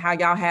and how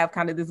y'all have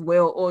kind of this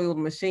well-oiled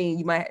machine.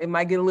 It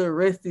might get a little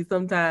rusty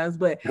sometimes,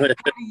 but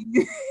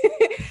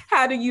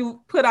how do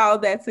you put all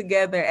that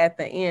together at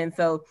the end?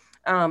 So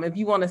if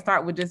you want to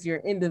start with just your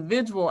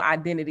individual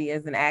identity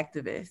as an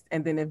activist,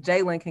 and then if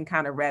Jalen can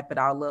kind of wrap it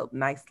all up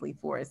nicely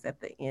for us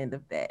at the end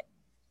of that.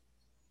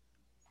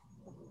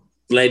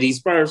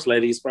 Ladies first.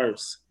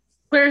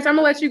 Clarence, I'm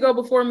gonna let you go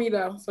before me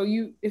though. So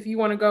if you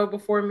want to go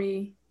before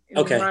me,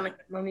 okay. Monica,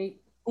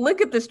 Monique. Look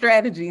at the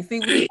strategy. See,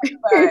 we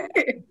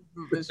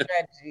the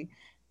strategy.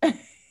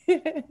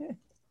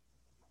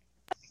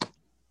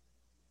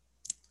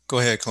 Go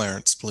ahead,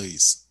 Clarence,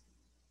 please.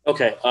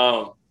 Okay.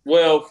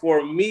 Well,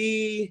 for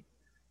me,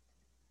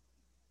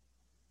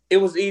 it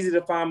was easy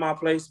to find my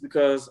place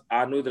because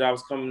I knew that I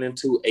was coming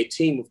into a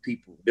team of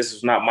people. This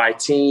is not my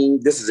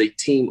team. This is a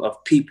team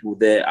of people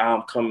that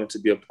I'm coming to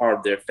be a part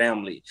of their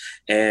family.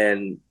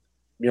 And,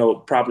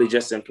 probably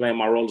just in playing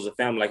my role as a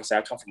family, like I said,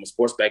 I come from a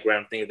sports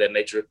background, things of that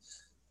nature.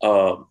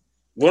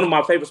 One of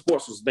my favorite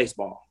sports was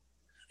baseball.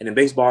 And in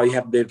baseball, you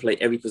have to be able to play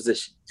every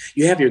position.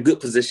 You have your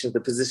good positions,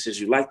 the positions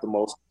you like the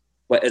most.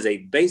 But as a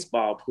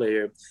baseball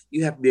player,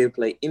 you have to be able to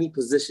play any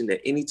position at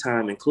any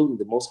time, including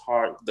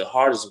the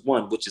hardest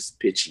one, which is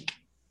pitching.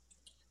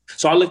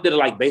 So I looked at it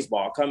like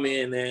baseball. I come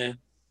in and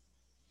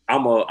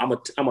I'm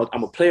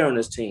a player on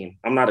this team.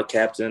 I'm not a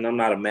captain. I'm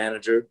not a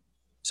manager.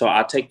 So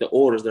I take the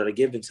orders that are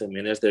given to me,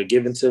 and as they're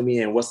given to me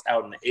and what's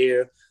out in the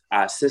air,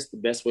 I assist the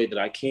best way that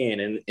I can.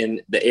 And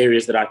in the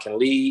areas that I can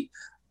lead,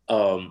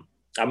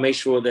 I make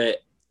sure that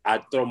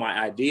I throw my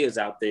ideas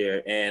out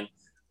there and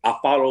I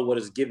follow what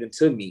is given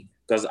to me.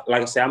 Because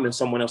like I said, I'm in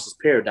someone else's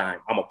paradigm.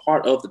 I'm a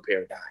part of the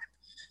paradigm.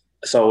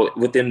 So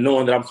within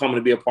knowing that I'm coming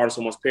to be a part of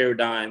someone's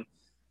paradigm,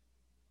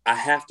 I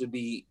have to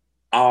be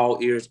all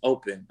ears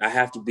open. I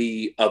have to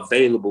be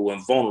available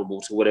and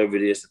vulnerable to whatever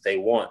it is that they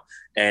want,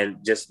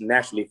 and just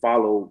naturally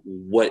follow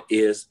what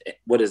is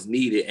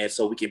needed. And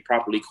so we can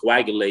properly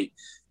coagulate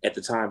at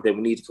the time that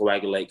we need to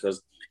coagulate,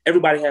 because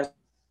everybody has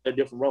their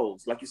different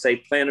roles. Like you say,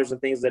 planners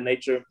and things of that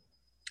nature.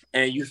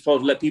 And you're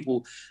supposed to let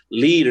people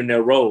lead in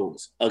their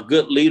roles. A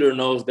good leader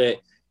knows that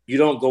you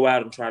don't go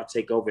out and try to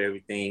take over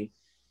everything.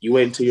 You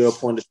wait until you're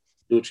appointed to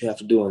do what you have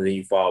to do, and then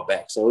you fall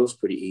back. So it was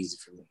pretty easy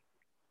for me.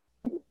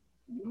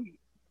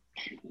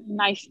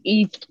 Nice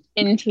ease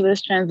into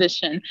this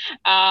transition.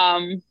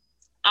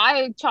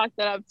 I chalked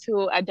that up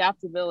to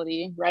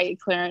adaptability, right,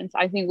 Clarence?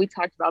 I think we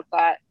talked about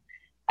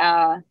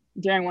that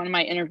during one of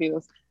my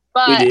interviews.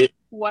 But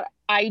what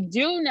I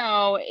do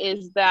know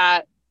is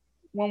that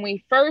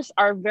when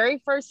our very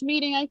first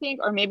meeting, I think,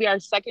 or maybe our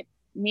second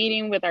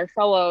meeting with our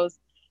fellows,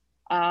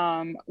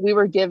 we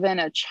were given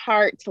a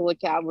chart to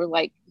look at. We're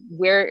like,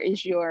 where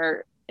is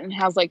your, and it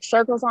has like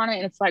circles on it.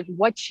 And it's like,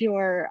 what's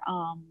your,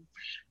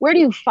 where do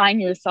you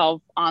find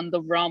yourself on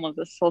the realm of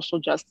the social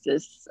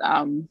justice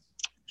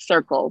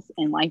circles?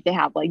 And like, they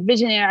have like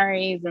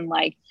visionaries, and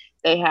like,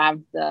 they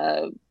have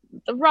the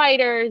the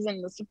writers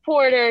and the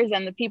supporters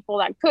and the people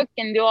that cook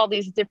and do all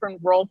these different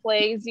role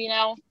plays, you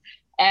know.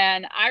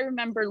 And I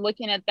remember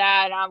looking at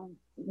that.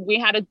 We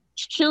had to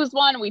choose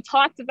one. We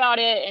talked about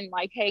it and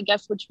like, hey,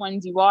 guess which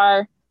ones you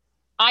are.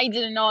 I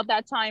didn't know at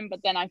that time, but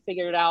then I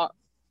figured it out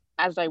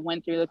as I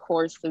went through the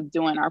course of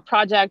doing our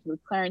project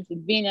with Clarence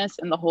and Venus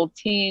and the whole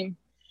team.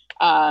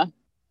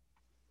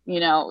 You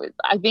know,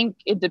 I think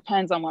it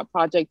depends on what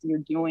project you're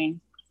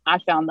doing. I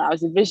found that I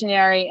was a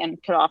visionary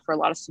and could offer a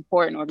lot of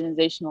support and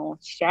organizational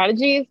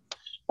strategies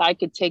that I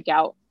could take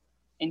out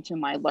into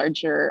my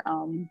larger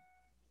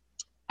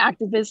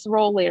activist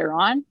role later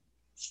on.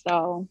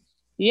 So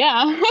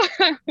yeah,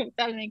 if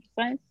that makes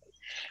sense.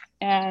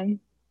 And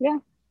yeah.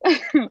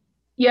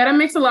 Yeah, that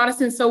makes a lot of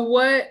sense. So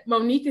what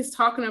Monique is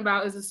talking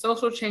about is a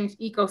social change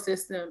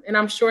ecosystem. And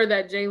I'm sure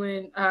that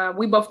Jalen,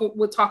 we both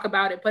would talk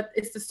about it, but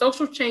it's the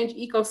social change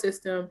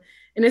ecosystem.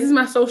 And this is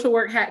my social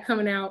work hat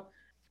coming out.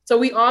 So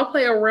we all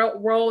play a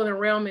role in a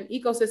realm and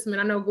ecosystem.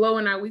 And I know Glow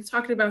and I, we've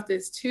talked about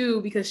this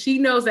too, because she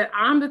knows that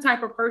I'm the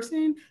type of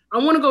person, I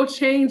want to go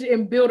change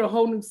and build a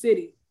whole new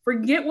city.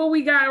 Forget what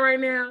we got right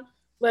now.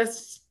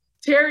 Let's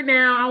tear it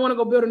down. I want to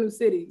go build a new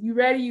city. You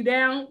ready? You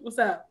down? What's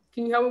up?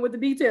 Can you help me with the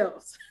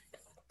details?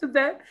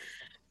 That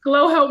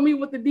Glow helped me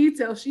with the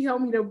details. She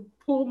helped me to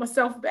pull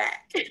myself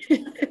back.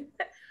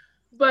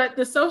 But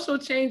the social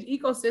change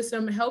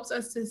ecosystem helps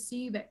us to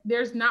see that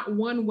there's not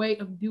one way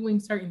of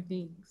doing certain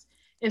things.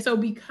 And so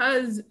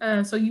because,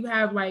 so you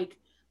have like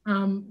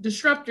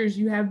disruptors,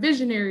 you have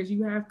visionaries,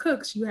 you have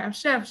cooks, you have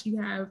chefs, you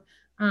have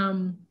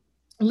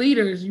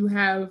leaders, you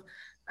have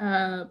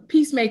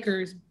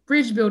peacemakers,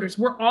 bridge builders.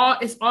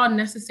 It's all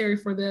necessary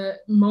for the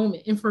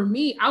moment. And for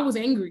me, I was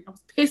angry. I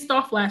was pissed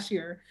off last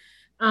year.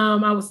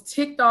 I was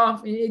ticked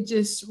off, and it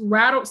just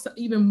rattled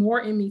even more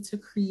in me to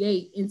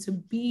create and to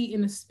be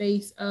in a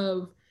space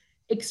of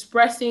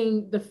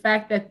expressing the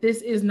fact that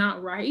this is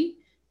not right.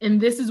 And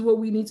this is what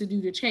we need to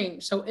do to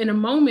change. So in a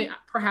moment,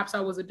 perhaps I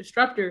was a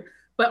disruptor,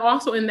 but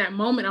also in that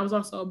moment, I was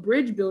also a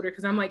bridge builder,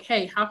 because I'm like,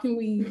 hey,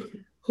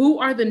 who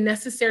are the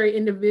necessary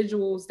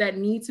individuals that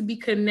need to be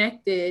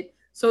connected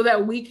so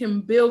that we can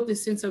build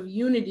this sense of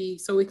unity,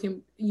 so we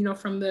can, you know,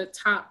 from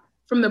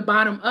the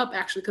bottom up,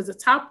 actually, because the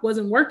top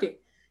wasn't working.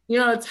 You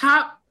know, the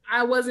top,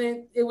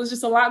 it was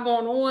just a lot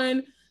going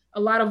on, a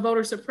lot of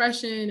voter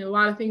suppression, a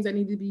lot of things that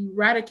need to be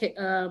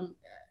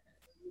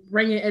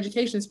bringing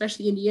education,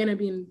 especially Indiana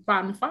being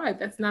bottom 5.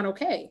 That's not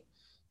okay.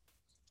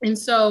 And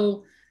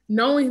so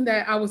knowing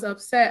that I was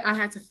upset, I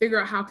had to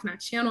figure out how can I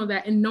channel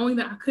that, and knowing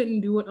that I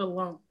couldn't do it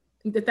alone.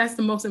 I think that that's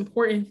the most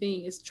important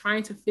thing, is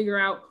trying to figure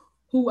out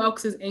who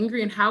else is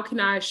angry and how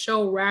can I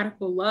show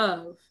radical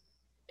love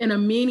in a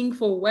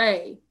meaningful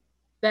way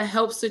that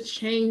helps to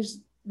change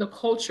the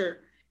culture.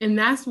 And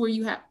that's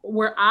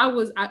where I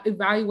was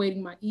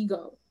evaluating my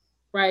ego,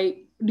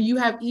 right? Do you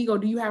have ego?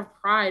 Do you have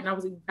pride? And I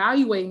was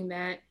evaluating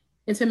that,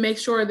 and to make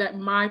sure that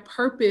my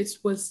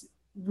purpose was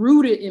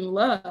rooted in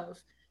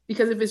love.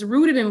 Because if it's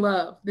rooted in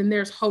love, then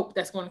there's hope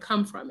that's going to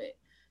come from it.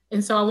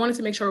 And so I wanted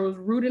to make sure it was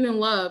rooted in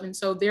love. And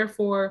so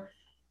therefore,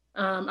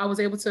 I was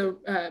able to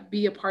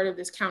be a part of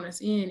this Count Us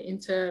In,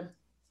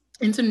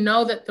 and to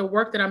know that the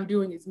work that I'm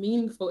doing is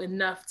meaningful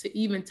enough to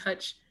even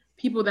touch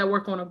people that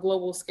work on a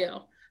global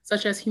scale,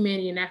 such as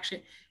Humanity in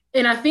Action.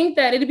 And I think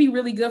that it'd be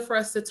really good for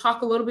us to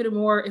talk a little bit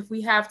more, if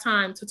we have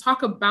time, to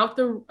talk about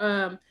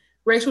the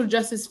Racial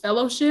Justice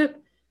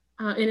Fellowship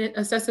and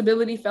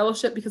Accessibility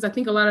Fellowship, because I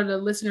think a lot of the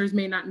listeners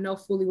may not know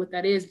fully what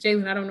that is.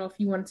 Jalen, I don't know if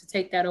you wanted to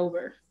take that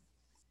over.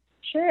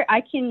 Sure,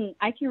 I can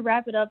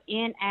wrap it up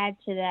and add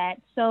to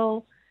that.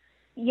 So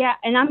yeah,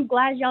 and I'm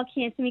glad y'all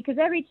can't see me, because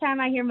every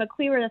time I hear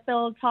Maquila the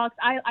fellow talks,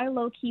 I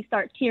low-key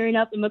start tearing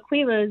up, and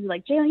Maquila is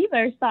like, Jalen, you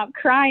better stop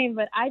crying.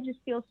 But I just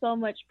feel so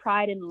much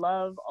pride and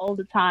love all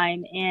the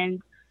time. And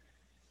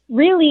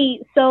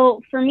really,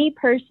 so for me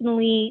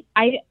personally,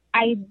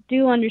 I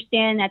do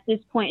understand at this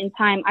point in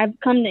time, I've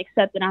come to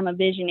accept that I'm a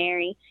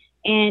visionary,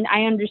 and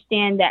I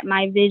understand that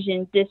my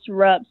vision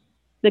disrupts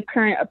the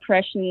current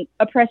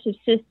oppressive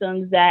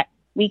systems that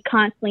we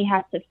constantly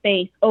have to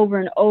face over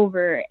and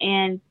over.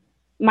 And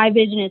my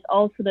vision is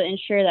also to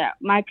ensure that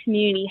my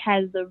community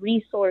has the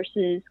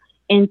resources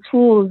and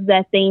tools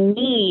that they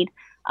need,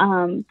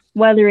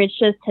 whether it's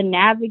just to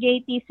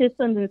navigate these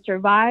systems and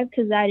survive,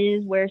 because that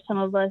is where some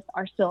of us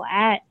are still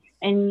at.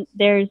 And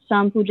there's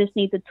some who just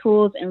need the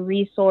tools and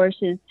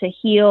resources to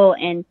heal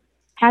and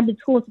have the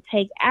tools to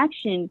take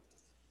action.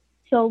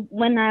 So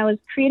when I was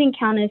creating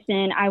Count Us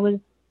In, I was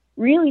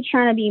really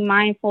trying to be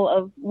mindful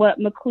of what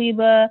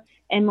Maquila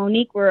and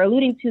Monique were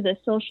alluding to, the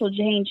social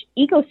change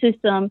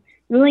ecosystem,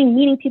 really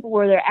meeting people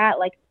where they're at.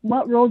 Like,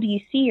 what role do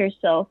you see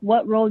yourself?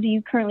 What role do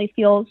you currently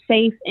feel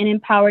safe and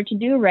empowered to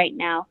do right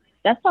now?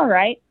 That's all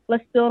right.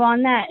 Let's build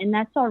on that. And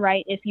that's all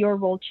right if your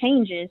role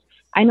changes.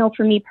 I know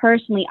for me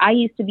personally, I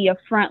used to be a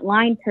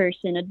frontline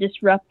person, a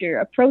disruptor,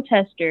 a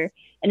protester.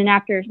 And then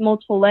after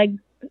multiple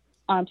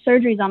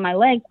surgeries on my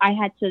legs, I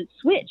had to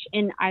switch.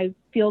 And I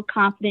feel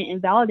confident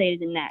and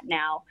validated in that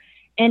now.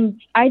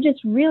 And I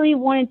just really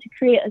wanted to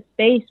create a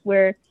space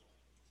where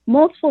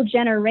multiple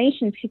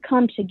generations could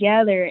come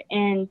together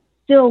and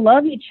still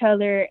love each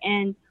other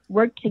and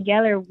work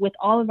together with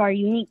all of our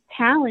unique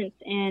talents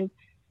and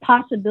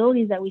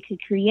possibilities that we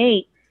could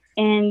create.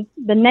 And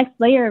the next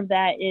layer of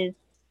that is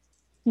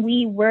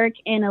we work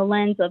in a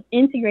lens of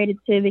integrated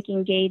civic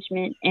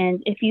engagement.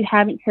 And if you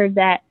haven't heard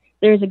that,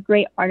 there's a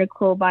great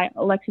article by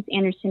Alexis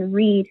Anderson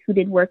Reed, who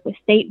did work with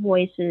State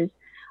Voices.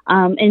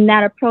 And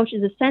that approach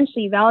is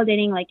essentially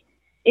validating, like,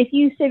 if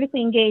you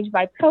civically engage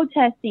by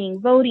protesting,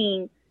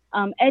 voting,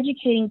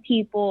 educating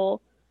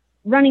people,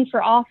 running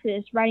for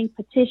office, writing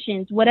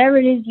petitions, whatever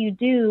it is you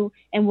do,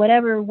 and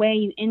whatever way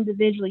you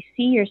individually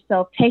see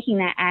yourself taking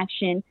that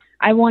action,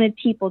 I wanted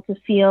people to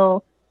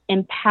feel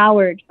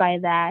empowered by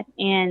that.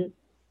 And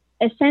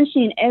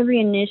essentially in every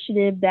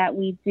initiative that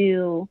we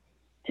do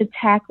to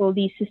tackle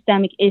these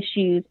systemic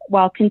issues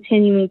while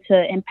continuing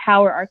to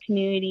empower our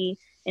community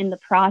in the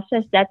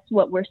process, that's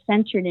what we're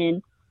centered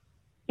in.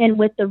 And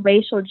with the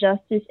Racial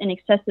Justice and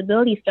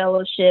Accessibility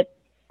Fellowship,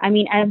 I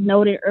mean, as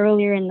noted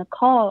earlier in the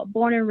call,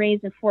 born and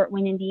raised in Fort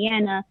Wayne,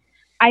 Indiana,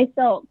 I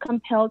felt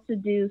compelled to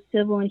do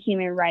civil and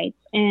human rights.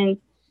 And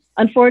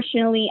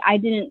unfortunately, I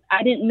didn't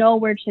know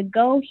where to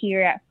go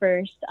here at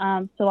first.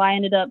 So I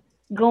ended up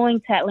going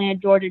to Atlanta,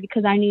 Georgia,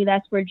 because I knew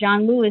that's where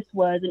John Lewis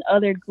was and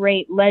other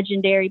great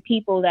legendary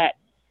people that,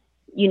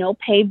 you know,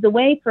 paved the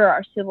way for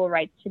our civil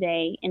rights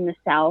today in the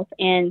South.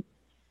 And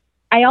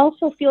I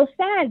also feel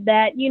sad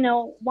that, you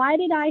know, why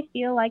did I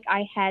feel like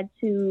I had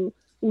to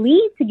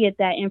leave to get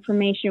that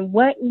information?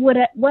 What would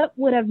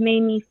have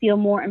made me feel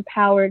more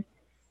empowered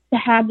to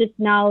have this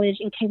knowledge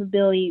and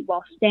capability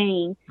while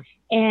staying?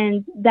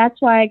 And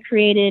that's why I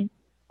created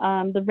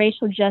the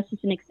Racial Justice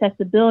and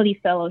Accessibility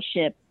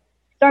Fellowship.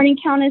 Starting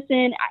Countess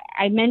in,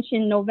 I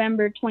mentioned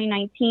November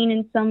 2019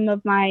 in some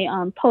of my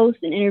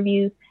posts and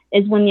interviews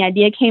is when the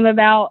idea came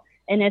about.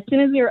 And as soon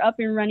as we were up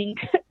and running,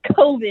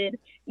 COVID,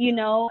 you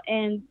know,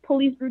 and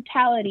police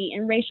brutality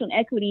and racial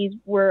inequities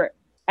were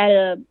at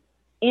a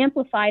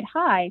amplified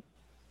high.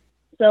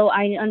 So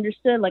I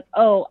understood, like,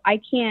 oh,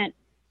 I can't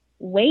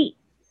wait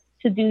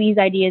to do these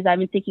ideas I've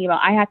been thinking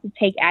about. I have to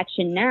take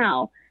action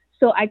now.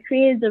 So I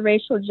created the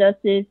Racial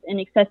Justice and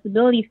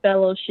Accessibility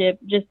Fellowship,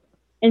 just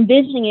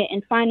envisioning it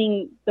and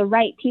finding the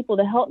right people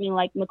to help me,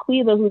 like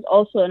Maquiba, who's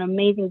also an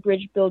amazing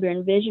bridge builder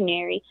and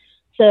visionary,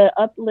 to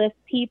uplift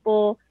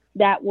people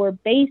that were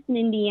based in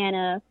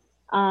Indiana,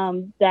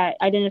 that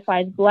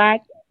identify as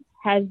Black,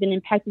 has been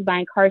impacted by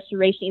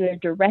incarceration, either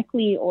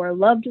directly or a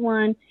loved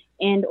one,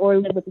 and or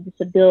live with a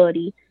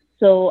disability.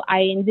 So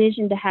I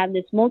envisioned to have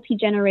this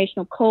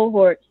multi-generational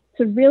cohort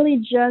to really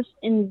just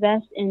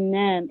invest in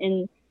them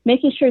and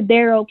making sure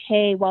they're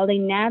okay while they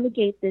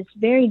navigate this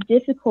very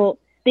difficult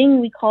thing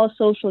we call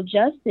social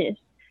justice.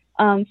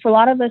 For a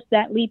lot of us,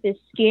 that leap is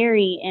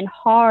scary and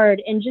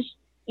hard, and just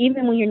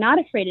even when you're not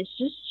afraid, it's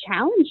just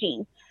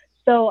challenging.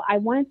 So I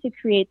wanted to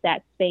create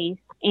that space,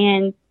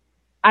 and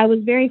I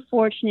was very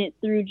fortunate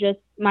through just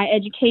my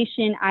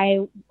education.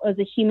 I was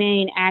a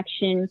Humane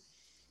Action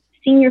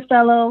Senior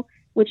Fellow,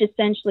 which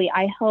essentially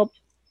I helped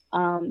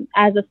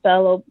as a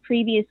fellow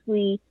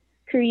previously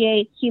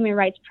create human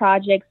rights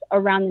projects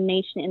around the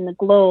nation and the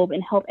globe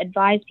and help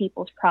advise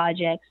people's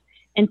projects.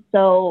 And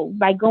so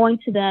by going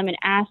to them and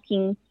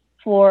asking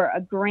for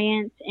a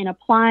grant and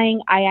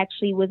applying, I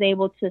actually was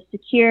able to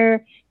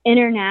secure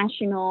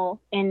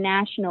international and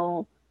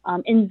national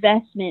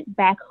investment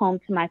back home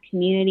to my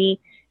community.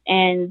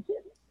 And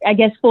I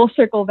guess full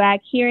circle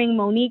back, hearing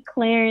Monique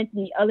Clarence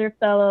and the other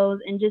fellows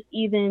and just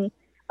even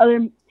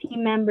other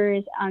team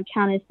members on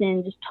Countess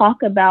In just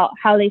talk about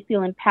how they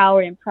feel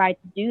empowered and pride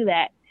to do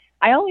that.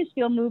 I always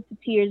feel moved to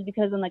tears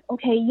because I'm like,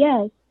 okay,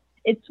 yes,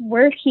 it's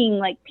working.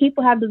 Like,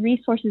 people have the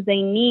resources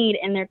they need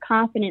and they're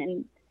confident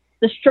in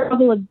the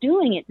struggle of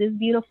doing it, this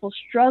beautiful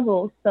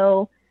struggle.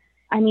 So,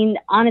 I mean,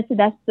 honestly,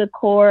 that's the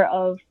core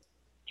of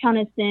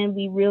Countess In.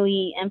 We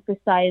really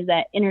emphasize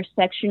that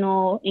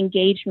intersectional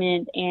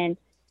engagement and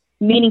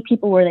meeting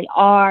people where they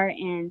are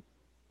and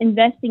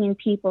investing in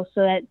people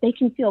so that they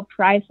can feel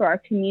pride for our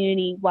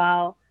community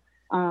while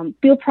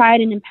feel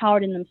pride and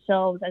empowered in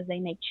themselves as they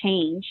make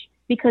change.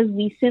 Because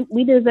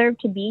we deserve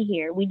to be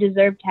here. We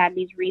deserve to have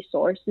these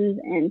resources,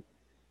 and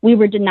we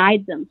were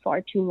denied them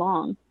far too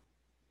long.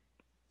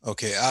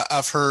 Okay,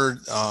 I've heard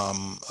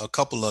a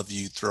couple of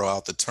you throw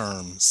out the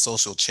term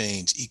social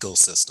change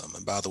ecosystem.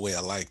 And by the way,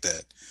 I like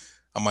that.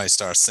 I might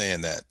start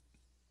saying that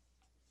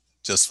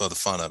just for the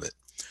fun of it.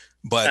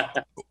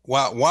 But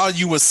while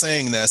you were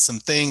saying that, some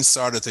things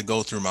started to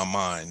go through my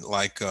mind,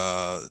 like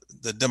the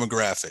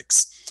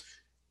demographics.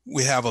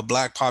 We have a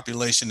Black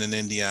population in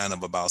Indiana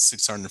of about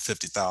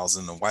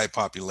 650,000, a white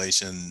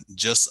population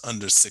just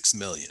under 6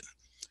 million.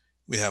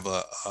 We have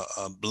a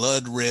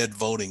blood red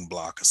voting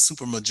bloc, a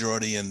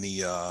supermajority in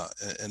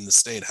the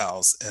state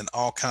house, and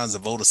all kinds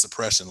of voter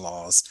suppression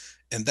laws.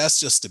 And that's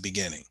just the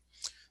beginning.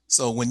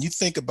 So when you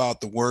think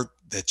about the work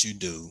that you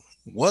do,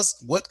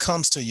 what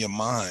comes to your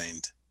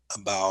mind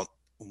about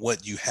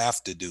what you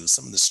have to do,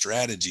 some of the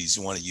strategies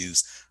you want to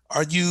use?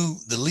 Are you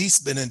the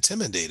least been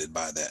intimidated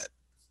by that?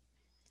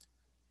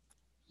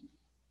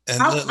 And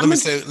let me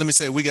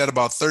say, we got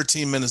about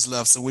 13 minutes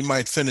left, so we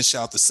might finish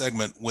out the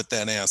segment with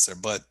that answer.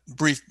 But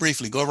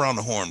briefly, go around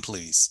the horn,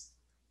 please.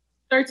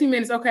 13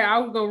 minutes. Okay,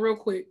 I'll go real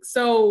quick.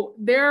 So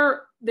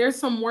there's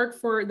some work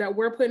that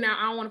we're putting out.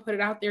 I don't want to put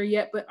it out there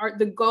yet, but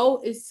the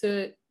goal is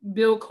to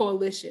build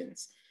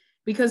coalitions,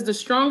 because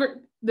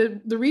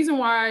the reason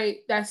why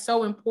that's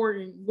so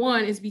important,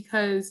 one, is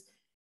because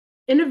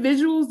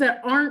individuals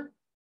that aren't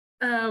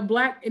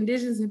Black,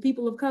 Indigenous, and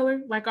people of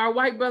color, like our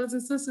white brothers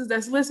and sisters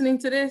that's listening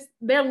to this,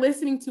 they're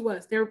listening to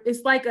us.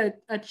 It's like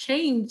a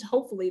change,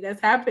 hopefully,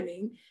 that's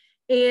happening.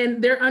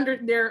 And they're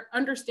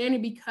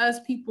understanding, because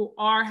people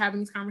are having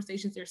these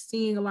conversations. They're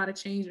seeing a lot of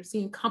change. They're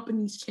seeing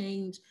companies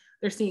change.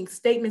 They're seeing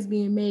statements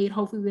being made.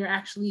 Hopefully they're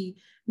actually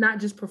not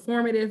just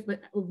performative,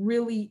 but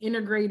really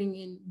integrating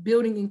and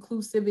building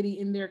inclusivity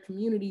in their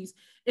communities.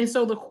 And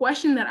so the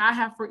question that I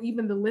have for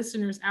even the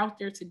listeners out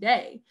there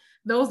today,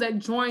 those that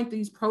joined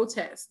these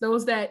protests,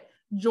 those that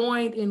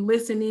joined and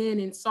listened in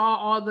and saw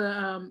all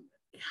the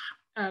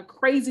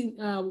crazy,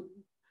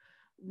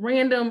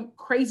 random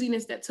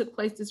craziness that took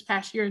place this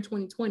past year in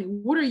 2020,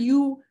 what are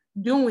you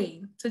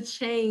doing to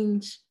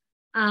change,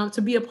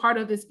 to be a part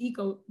of this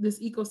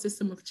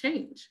ecosystem of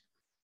change,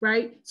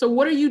 right? So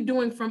what are you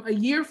doing from a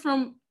year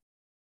from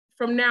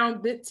now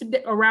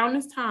to around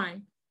this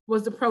time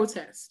was the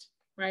protest,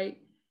 right?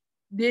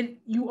 Did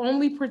you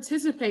only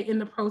participate in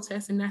the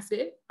protest and that's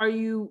it? Are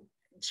you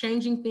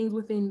changing things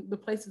within the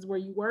places where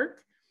you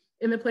work,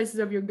 in the places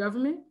of your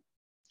government,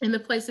 in the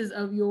places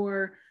of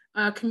your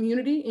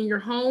community, in your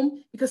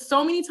home? Because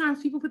so many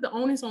times people put the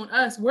onus on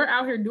us. We're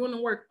out here doing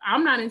the work.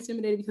 I'm not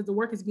intimidated because the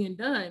work is being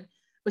done,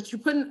 but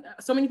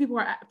so many people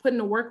are putting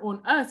the work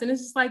on us. And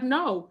it's just like,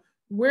 no,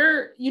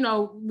 we're,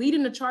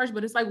 leading the charge,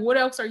 but it's like, what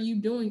else are you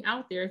doing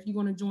out there if you're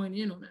going to join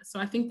in on us? So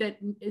I think that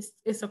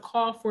it's a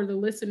call for the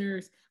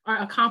listeners,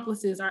 our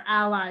accomplices, our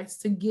allies,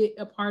 to be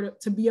a part of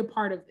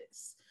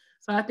this.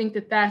 So I think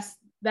that's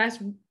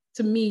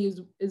to me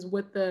is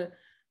what the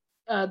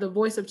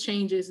voice of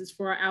change is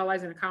for our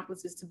allies and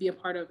accomplices to be a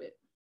part of it.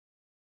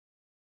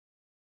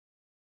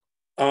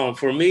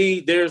 For me,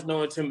 there's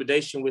no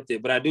intimidation with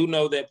it, but I do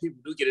know that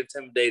people do get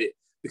intimidated,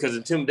 because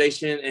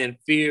intimidation and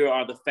fear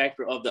are the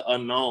factor of the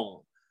unknown.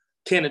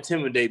 Can't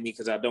intimidate me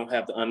because I don't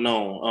have the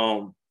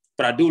unknown.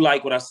 But I do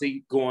like what I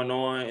see going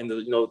on in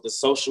the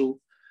social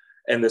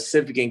and the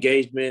civic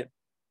engagement,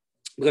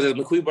 because as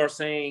McQueen is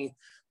saying,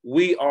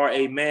 we are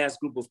a mass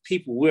group of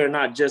people. We're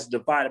not just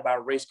divided by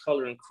race,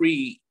 color, and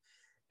creed.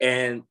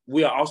 And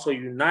we are also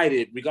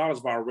united regardless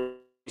of our race,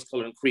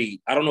 color, and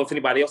creed. I don't know if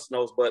anybody else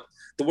knows, but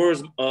the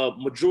words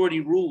majority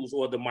rules,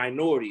 or the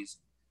minorities,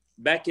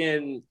 back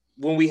in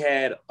when we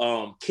had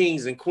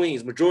kings and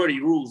queens, majority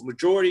rules,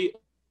 majority,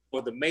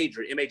 or the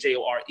major,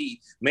 majore,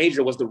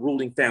 major was the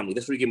ruling family.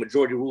 That's where you get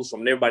majority rules from,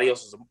 and everybody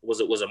else was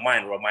a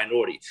minor or a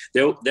minority.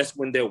 That's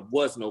when there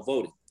was no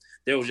voting.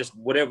 There was just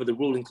whatever the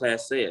ruling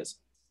class says.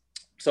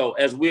 So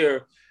as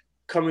we're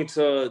coming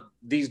to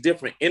these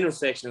different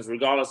intersections,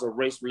 regardless of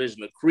race,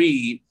 religion, or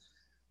creed,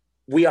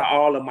 we are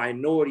all a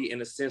minority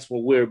in a sense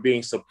when we're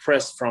being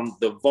suppressed from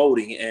the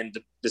voting and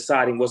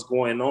deciding what's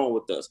going on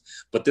with us.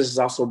 But this is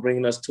also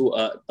bringing us to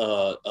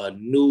a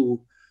new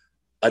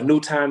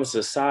time in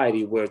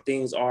society where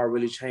things are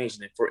really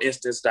changing. For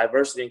instance,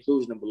 diversity,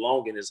 inclusion, and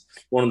belonging is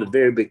one of the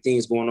very big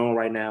things going on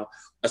right now,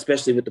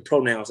 especially with the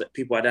pronouns, that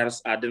people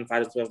identify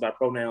themselves by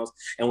pronouns.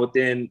 And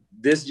within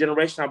this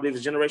generation, I believe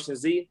it's Generation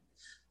Z,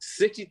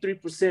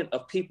 63%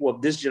 of people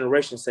of this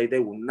generation say they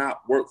will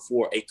not work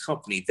for a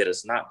company that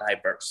is not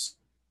diverse.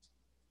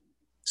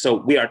 So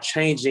we are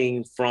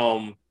changing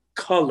from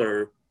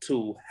color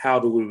to how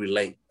do we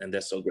relate? And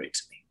that's so great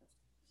to me.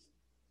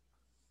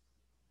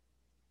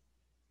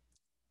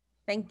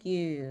 Thank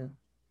you.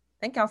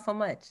 Thank y'all so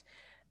much.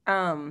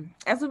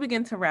 As we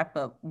begin to wrap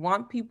up, we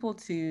want people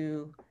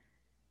to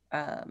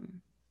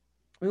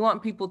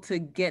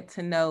get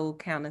to know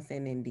Countess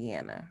in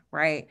Indiana,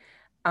 right?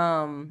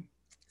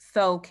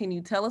 So can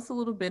you tell us a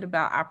little bit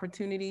about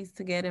opportunities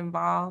to get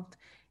involved?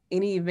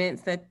 Any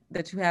events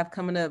that you have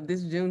coming up?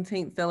 This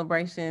Juneteenth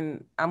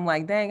celebration, I'm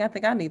like, dang, I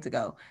think I need to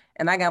go.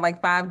 And I got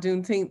like 5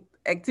 Juneteenth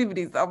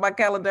activities on my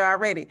calendar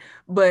already,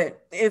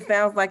 but it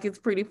sounds like it's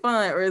pretty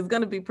fun, or it's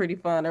going to be pretty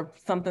fun, or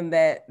something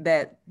that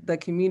the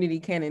community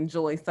can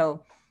enjoy.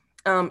 So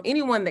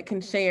anyone that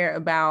can share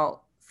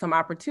about some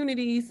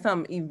opportunities,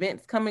 some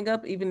events coming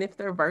up, even if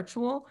they're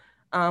virtual,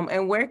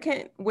 and where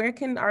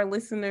can our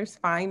listeners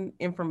find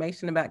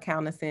information about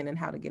Countess In and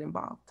how to get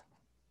involved?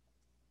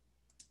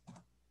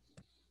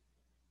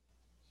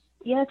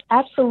 Yes,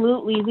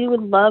 absolutely. We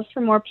would love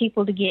for more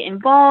people to get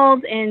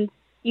involved, and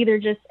either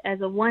just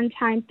as a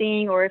one-time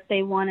thing, or if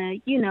they want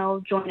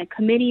to, join a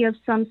committee of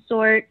some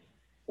sort.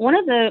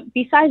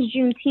 Besides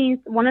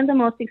Juneteenth, one of the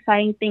most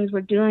exciting things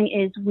we're doing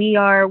is we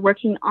are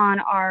working on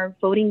our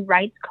Voting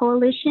Rights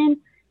Coalition.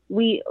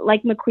 We,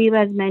 like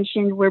Maquiba has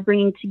mentioned, we're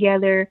bringing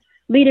together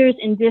leaders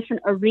in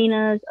different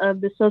arenas of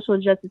the social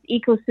justice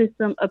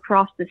ecosystem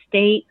across the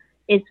state.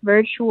 It's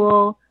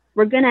virtual.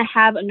 We're going to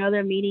have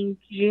another meeting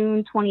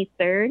June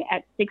 23rd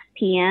at 6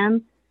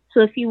 p.m.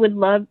 So if you would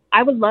love,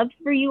 I would love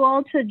for you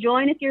all to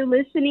join if you're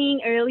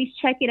listening, or at least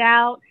check it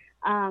out.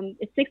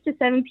 It's 6 to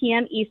 7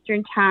 p.m.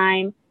 Eastern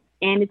time,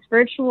 and it's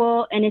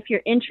virtual. And if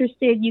you're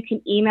interested, you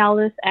can email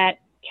us at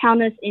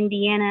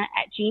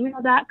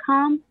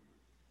countusindiana@gmail.com.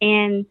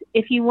 And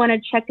if you want to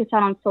check us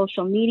out on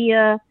social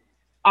media,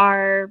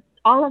 all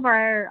of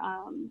our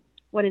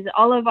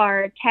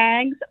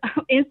tags,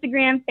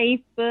 Instagram,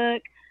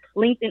 Facebook,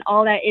 LinkedIn,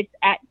 all that, it's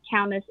at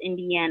Count Us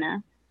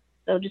Indiana.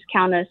 So just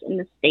Count Us in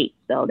the state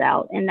spelled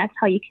out, and that's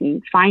how you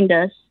can find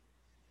us.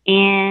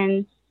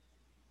 And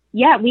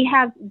yeah, we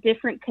have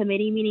different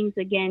committee meetings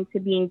again to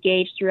be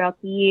engaged throughout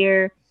the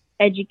year: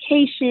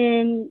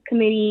 education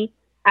committee,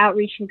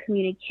 outreach and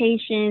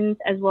communications,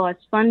 as well as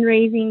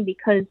fundraising,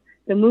 because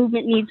the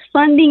movement needs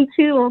funding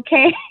too,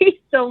 okay?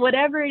 So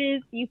whatever it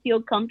is you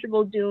feel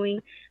comfortable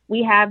doing,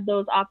 we have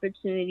those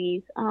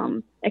opportunities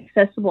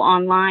accessible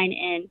online.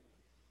 And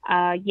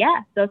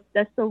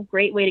that's a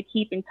great way to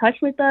keep in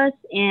touch with us.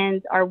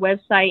 And our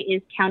website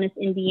is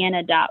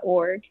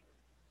countusindiana.org.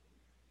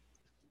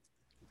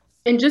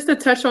 And just to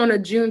touch on a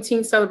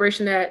Juneteenth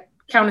celebration that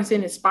Count Us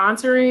In is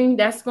sponsoring,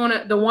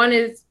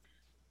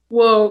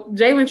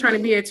 Jalen trying to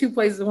be at 2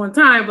 places at one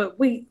time, but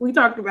we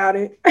talked about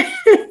it.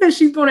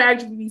 She's going to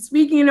actually be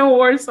speaking in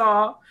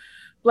Warsaw,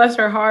 bless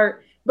her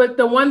heart. But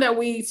the one that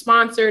we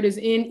sponsored is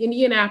in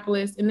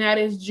Indianapolis, and that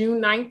is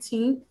June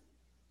 19th,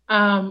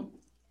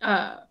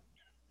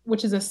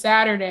 which is a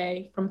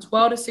Saturday, from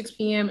 12 to 6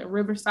 p.m. at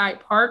Riverside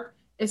Park.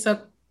 It's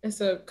a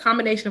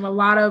combination of a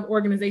lot of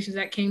organizations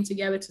that came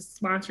together to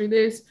sponsor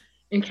this,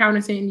 and Count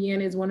Us In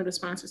Indiana is one of the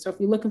sponsors. So if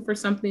you're looking for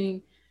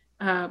something,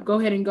 go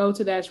ahead and go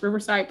to that. It's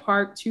Riverside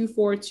Park,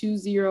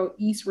 2420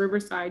 East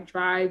Riverside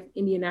Drive,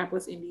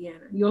 Indianapolis,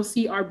 Indiana. You'll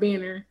see our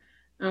banner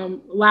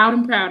loud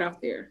and proud out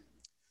there.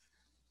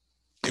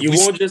 You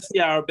won't just see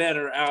our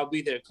banner. I'll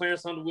be there.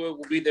 Clarence Underwood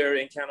will be there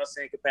in Count Us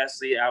In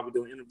capacity. I'll be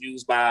doing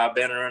interviews by our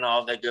banner and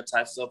all that good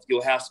type of stuff.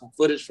 You'll have some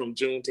footage from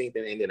Juneteenth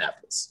in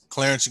Indianapolis.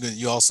 Clarence,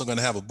 you also going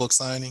to have a book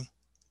signing?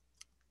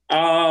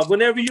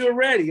 Whenever you're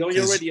ready on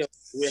your radio.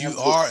 You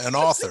are an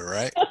author,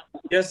 right?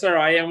 Yes, sir.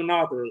 I am an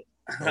author.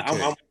 Okay.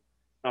 I'm an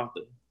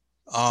author.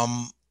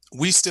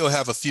 We still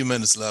have a few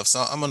minutes left,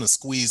 so I'm going to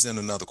squeeze in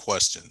another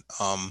question.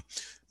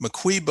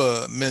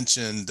 Maquiba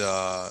mentioned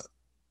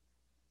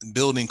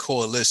building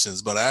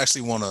coalitions, but I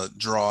actually want to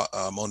draw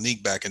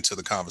Monique back into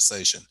the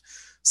conversation.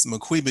 So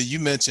Maquiba, you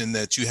mentioned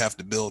that you have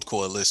to build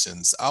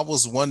coalitions. I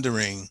was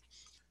wondering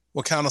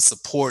what kind of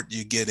support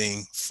you're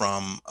getting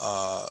from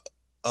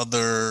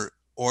other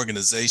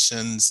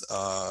organizations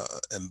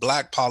and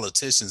Black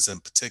politicians in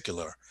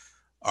particular.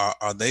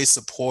 Are they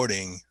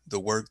supporting the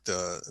work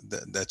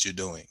that you're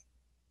doing?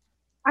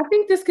 I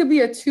think this could be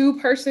a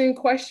 2-person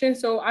question,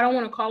 so I don't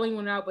want to call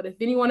anyone out, but if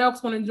anyone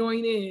else want to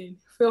join in,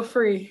 feel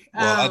free.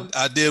 Well,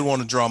 I did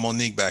want to draw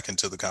Monique back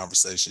into the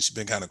conversation. She's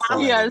been kind of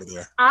quiet over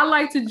there. I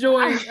like to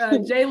join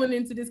Jalen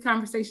into this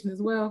conversation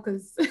as well,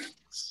 because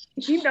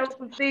he knows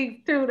some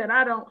things too that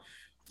I don't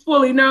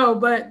fully know,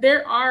 but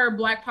there are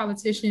Black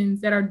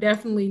politicians that are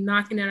definitely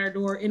knocking at our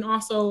door, and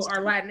also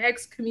our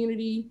Latinx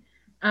community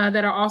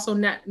that are also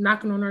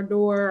knocking on our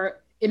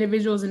door.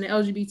 Individuals in the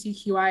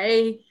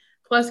LGBTQIA+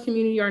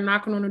 community are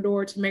knocking on the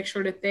door to make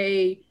sure that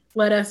they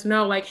let us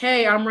know, like,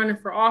 hey, I'm running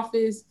for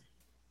office.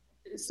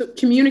 So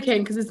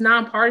communicating, because it's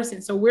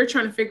nonpartisan. So we're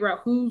trying to figure out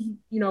who's,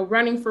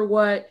 running for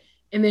what.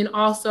 And then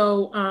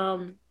also,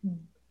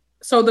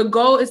 so the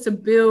goal is to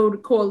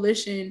build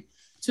coalition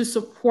to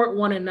support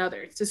one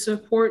another, to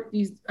support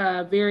these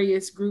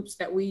various groups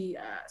that we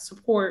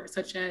support,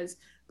 such as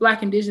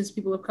Black, Indigenous,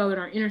 people of color in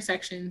our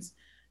intersections.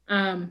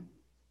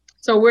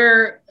 So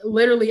we're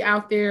literally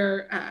out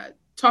there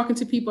talking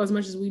to people as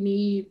much as we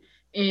need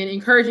and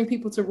encouraging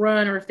people to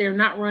run, or if they're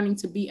not running,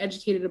 to be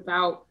educated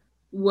about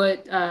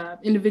what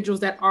individuals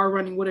that are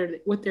running,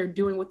 what they're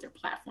doing, what their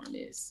platform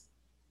is.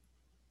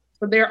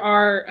 So there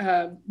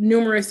are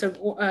numerous of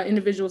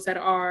individuals that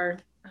are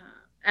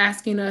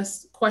asking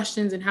us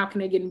questions and how can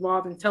they get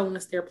involved and telling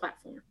us their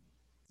platform.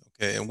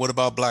 Okay, and what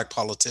about Black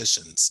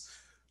politicians?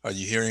 Are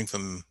you hearing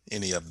from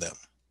any of them?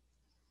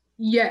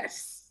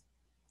 Yes.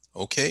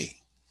 Okay.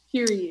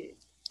 Period.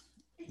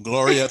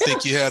 Gloria, I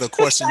think you had a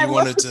question you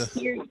wanted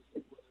to.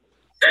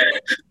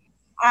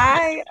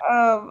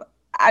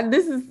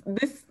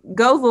 This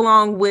goes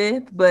along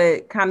with,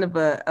 but kind of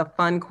a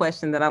fun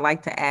question that I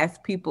like to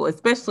ask people,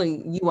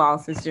 especially you all,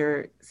 since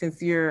you're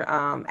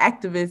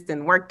activists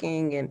and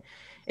working and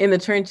in the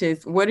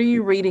trenches. What are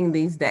you reading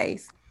these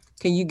days?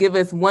 Can you give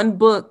us one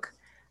book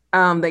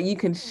that you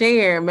can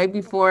share,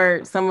 maybe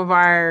for some of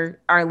our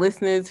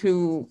listeners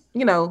who,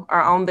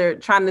 are on there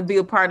trying to be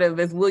a part of,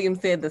 as William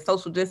said, the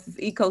social justice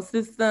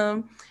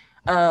ecosystem?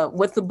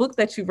 What's the book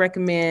that you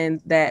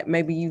recommend that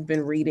maybe you've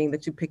been reading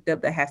that you picked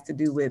up that has to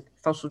do with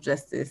social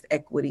justice,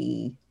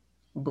 equity,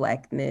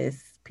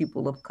 Blackness,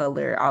 people of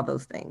color, all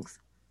those things?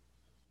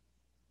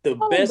 The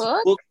best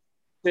book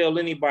to tell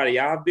anybody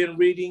I've been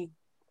reading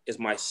is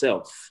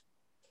myself.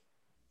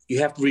 You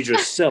have to read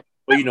yourself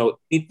or,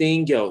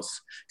 anything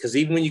else. Because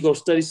even when you go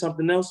study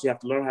something else, you have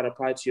to learn how to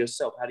apply it to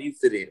yourself. How do you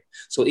fit in?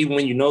 So even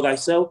when you know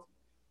thyself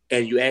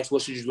and you ask,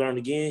 what should you learn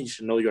again? You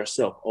should know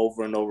yourself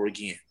over and over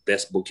again.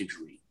 Best book you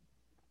can read.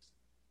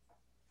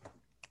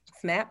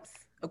 Snaps.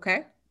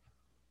 Okay.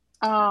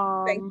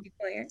 Thank you,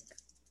 Clarence.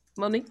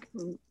 Monique?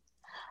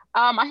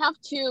 I have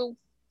two.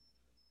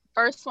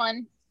 First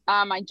one,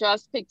 I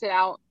just picked it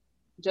out.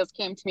 Just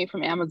came to me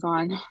from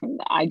Amazon.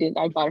 I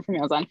bought it from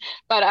Amazon.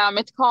 But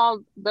it's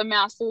called The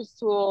Master's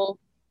Tool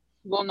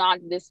Will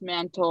Not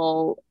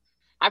Dismantle.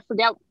 I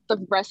forget the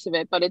rest of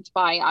it, but it's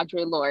by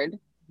Audre Lorde.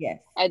 Yes.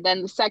 And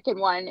then the second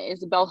one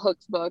is Bell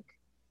Hooks' book.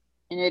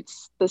 And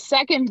it's the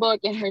second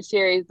book in her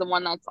series, the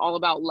one that's all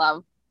about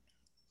love.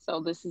 So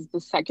this is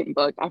the second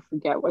book. I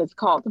forget what it's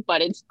called,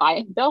 but it's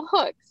by Bell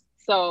Hooks.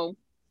 So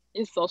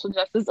it's social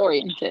justice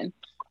oriented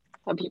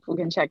that people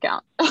can check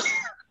out.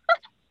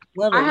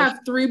 I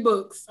have 3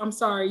 books. I'm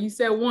sorry. You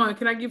said 1.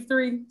 Can I give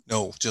 3?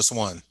 No, just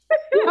 1.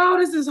 Oh,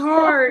 this is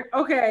hard.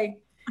 Okay.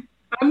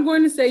 I'm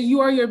going to say You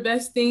Are Your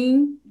Best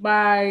Thing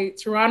by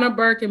Tarana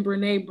Burke and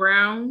Brene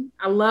Brown.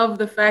 I love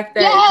the fact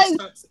that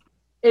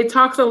it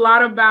talks a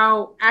lot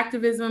about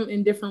activism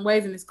in different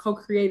ways, and it's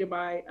co-created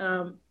by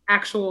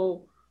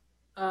actual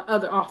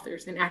other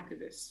authors and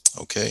activists.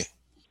 Okay.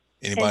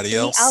 Anybody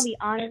else? I'll be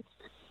honest.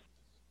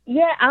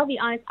 Yeah, I'll be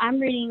honest. I'm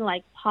reading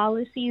like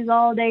policies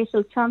all day,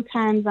 so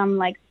sometimes I'm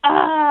like,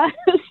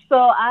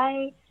 So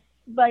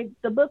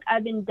the book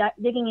I've been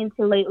digging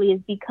into lately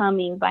is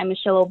Becoming by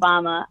Michelle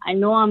Obama. I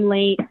know I'm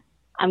late.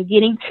 I'm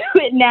getting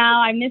to it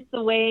now. I missed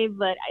the wave,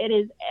 but it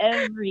is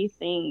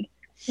everything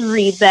to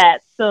read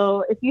that.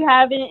 So if you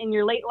haven't and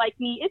you're late like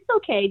me, it's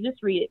okay.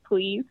 Just read it,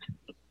 please.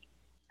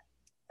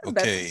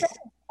 Okay.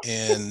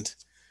 And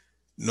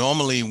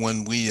normally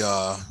when we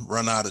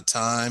run out of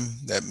time,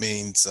 that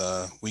means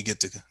we get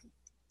to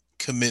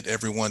commit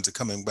everyone to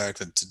coming back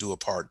to do a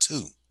part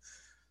 2.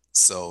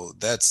 So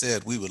that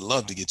said, we would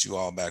love to get you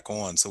all back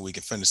on so we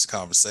can finish the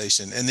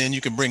conversation, and then you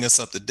can bring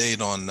us up to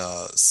date on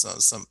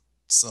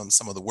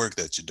some of the work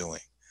that you're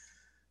doing.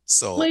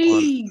 So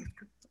please.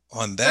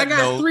 On that note, I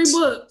got 3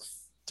 books.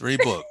 3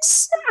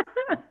 books.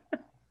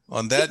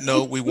 On that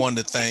note, we want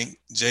to thank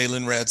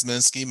Jalen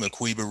Radziminski,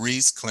 Maquiba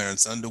Reese,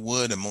 Clarence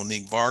Underwood, and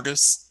Monique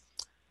Vargas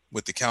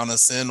with the Count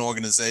Us In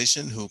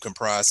organization, who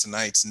comprise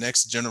tonight's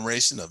next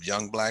generation of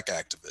young Black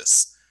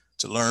activists.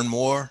 To learn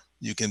more,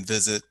 you can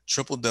visit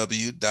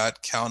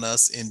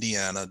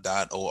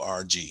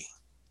www.countusindiana.org.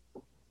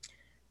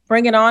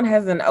 Bring It On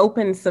has an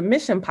open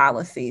submission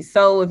policy.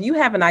 So if you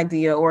have an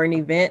idea or an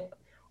event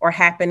or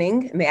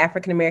happening in the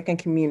African American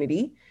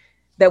community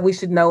that we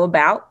should know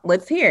about,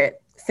 let's hear it.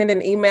 Send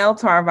an email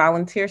to our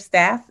volunteer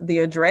staff. The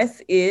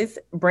address is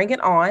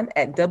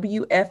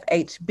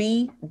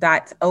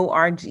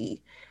bringiton@wfhb.org.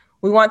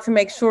 We want to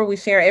make sure we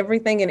share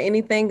everything and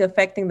anything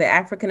affecting the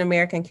African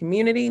American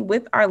community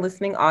with our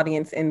listening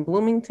audience in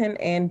Bloomington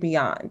and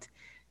beyond.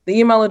 The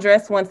email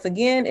address, once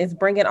again, is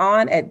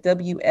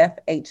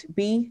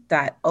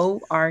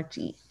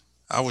bringiton@wfhb.org.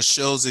 Our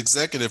show's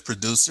executive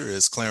producer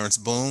is Clarence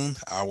Boone.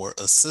 Our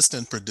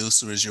assistant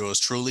producer is yours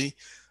truly.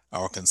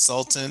 Our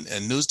consultant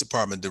and news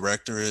department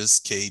director is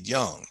Cade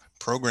Young.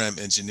 Program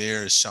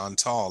engineer is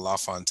Chantal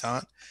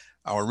LaFontaine.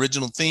 Our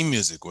original theme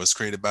music was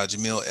created by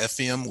Jamil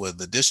Effiam with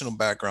additional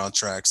background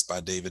tracks by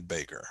David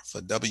Baker.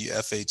 For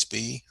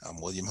WFHB, I'm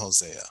William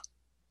Hosea.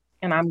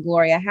 And I'm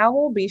Gloria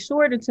Howell. Be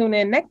sure to tune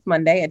in next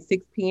Monday at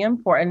 6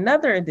 p.m. for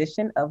another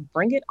edition of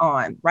Bring It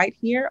On, right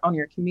here on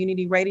your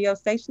community radio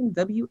station,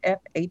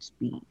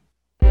 WFHB.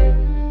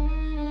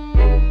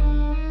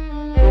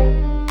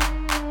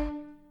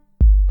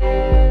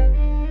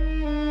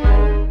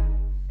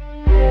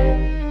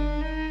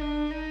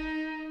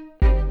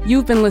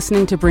 You've been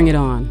listening to Bring It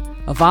On,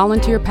 a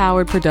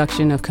volunteer-powered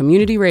production of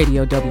Community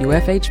Radio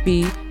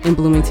WFHB in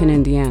Bloomington,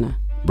 Indiana.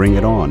 Bring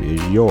It On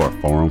is your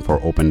forum for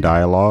open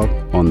dialogue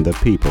on the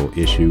people,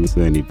 issues,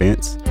 and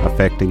events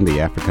affecting the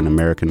African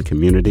American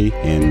community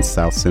in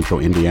South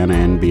Central Indiana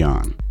and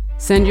beyond.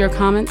 Send your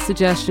comments,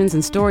 suggestions,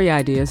 and story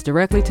ideas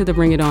directly to the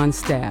Bring It On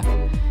staff.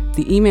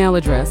 The email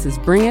address is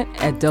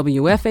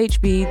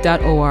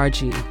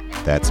bringit@wfhb.org.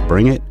 That's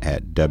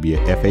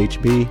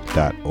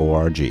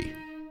bringit@wfhb.org.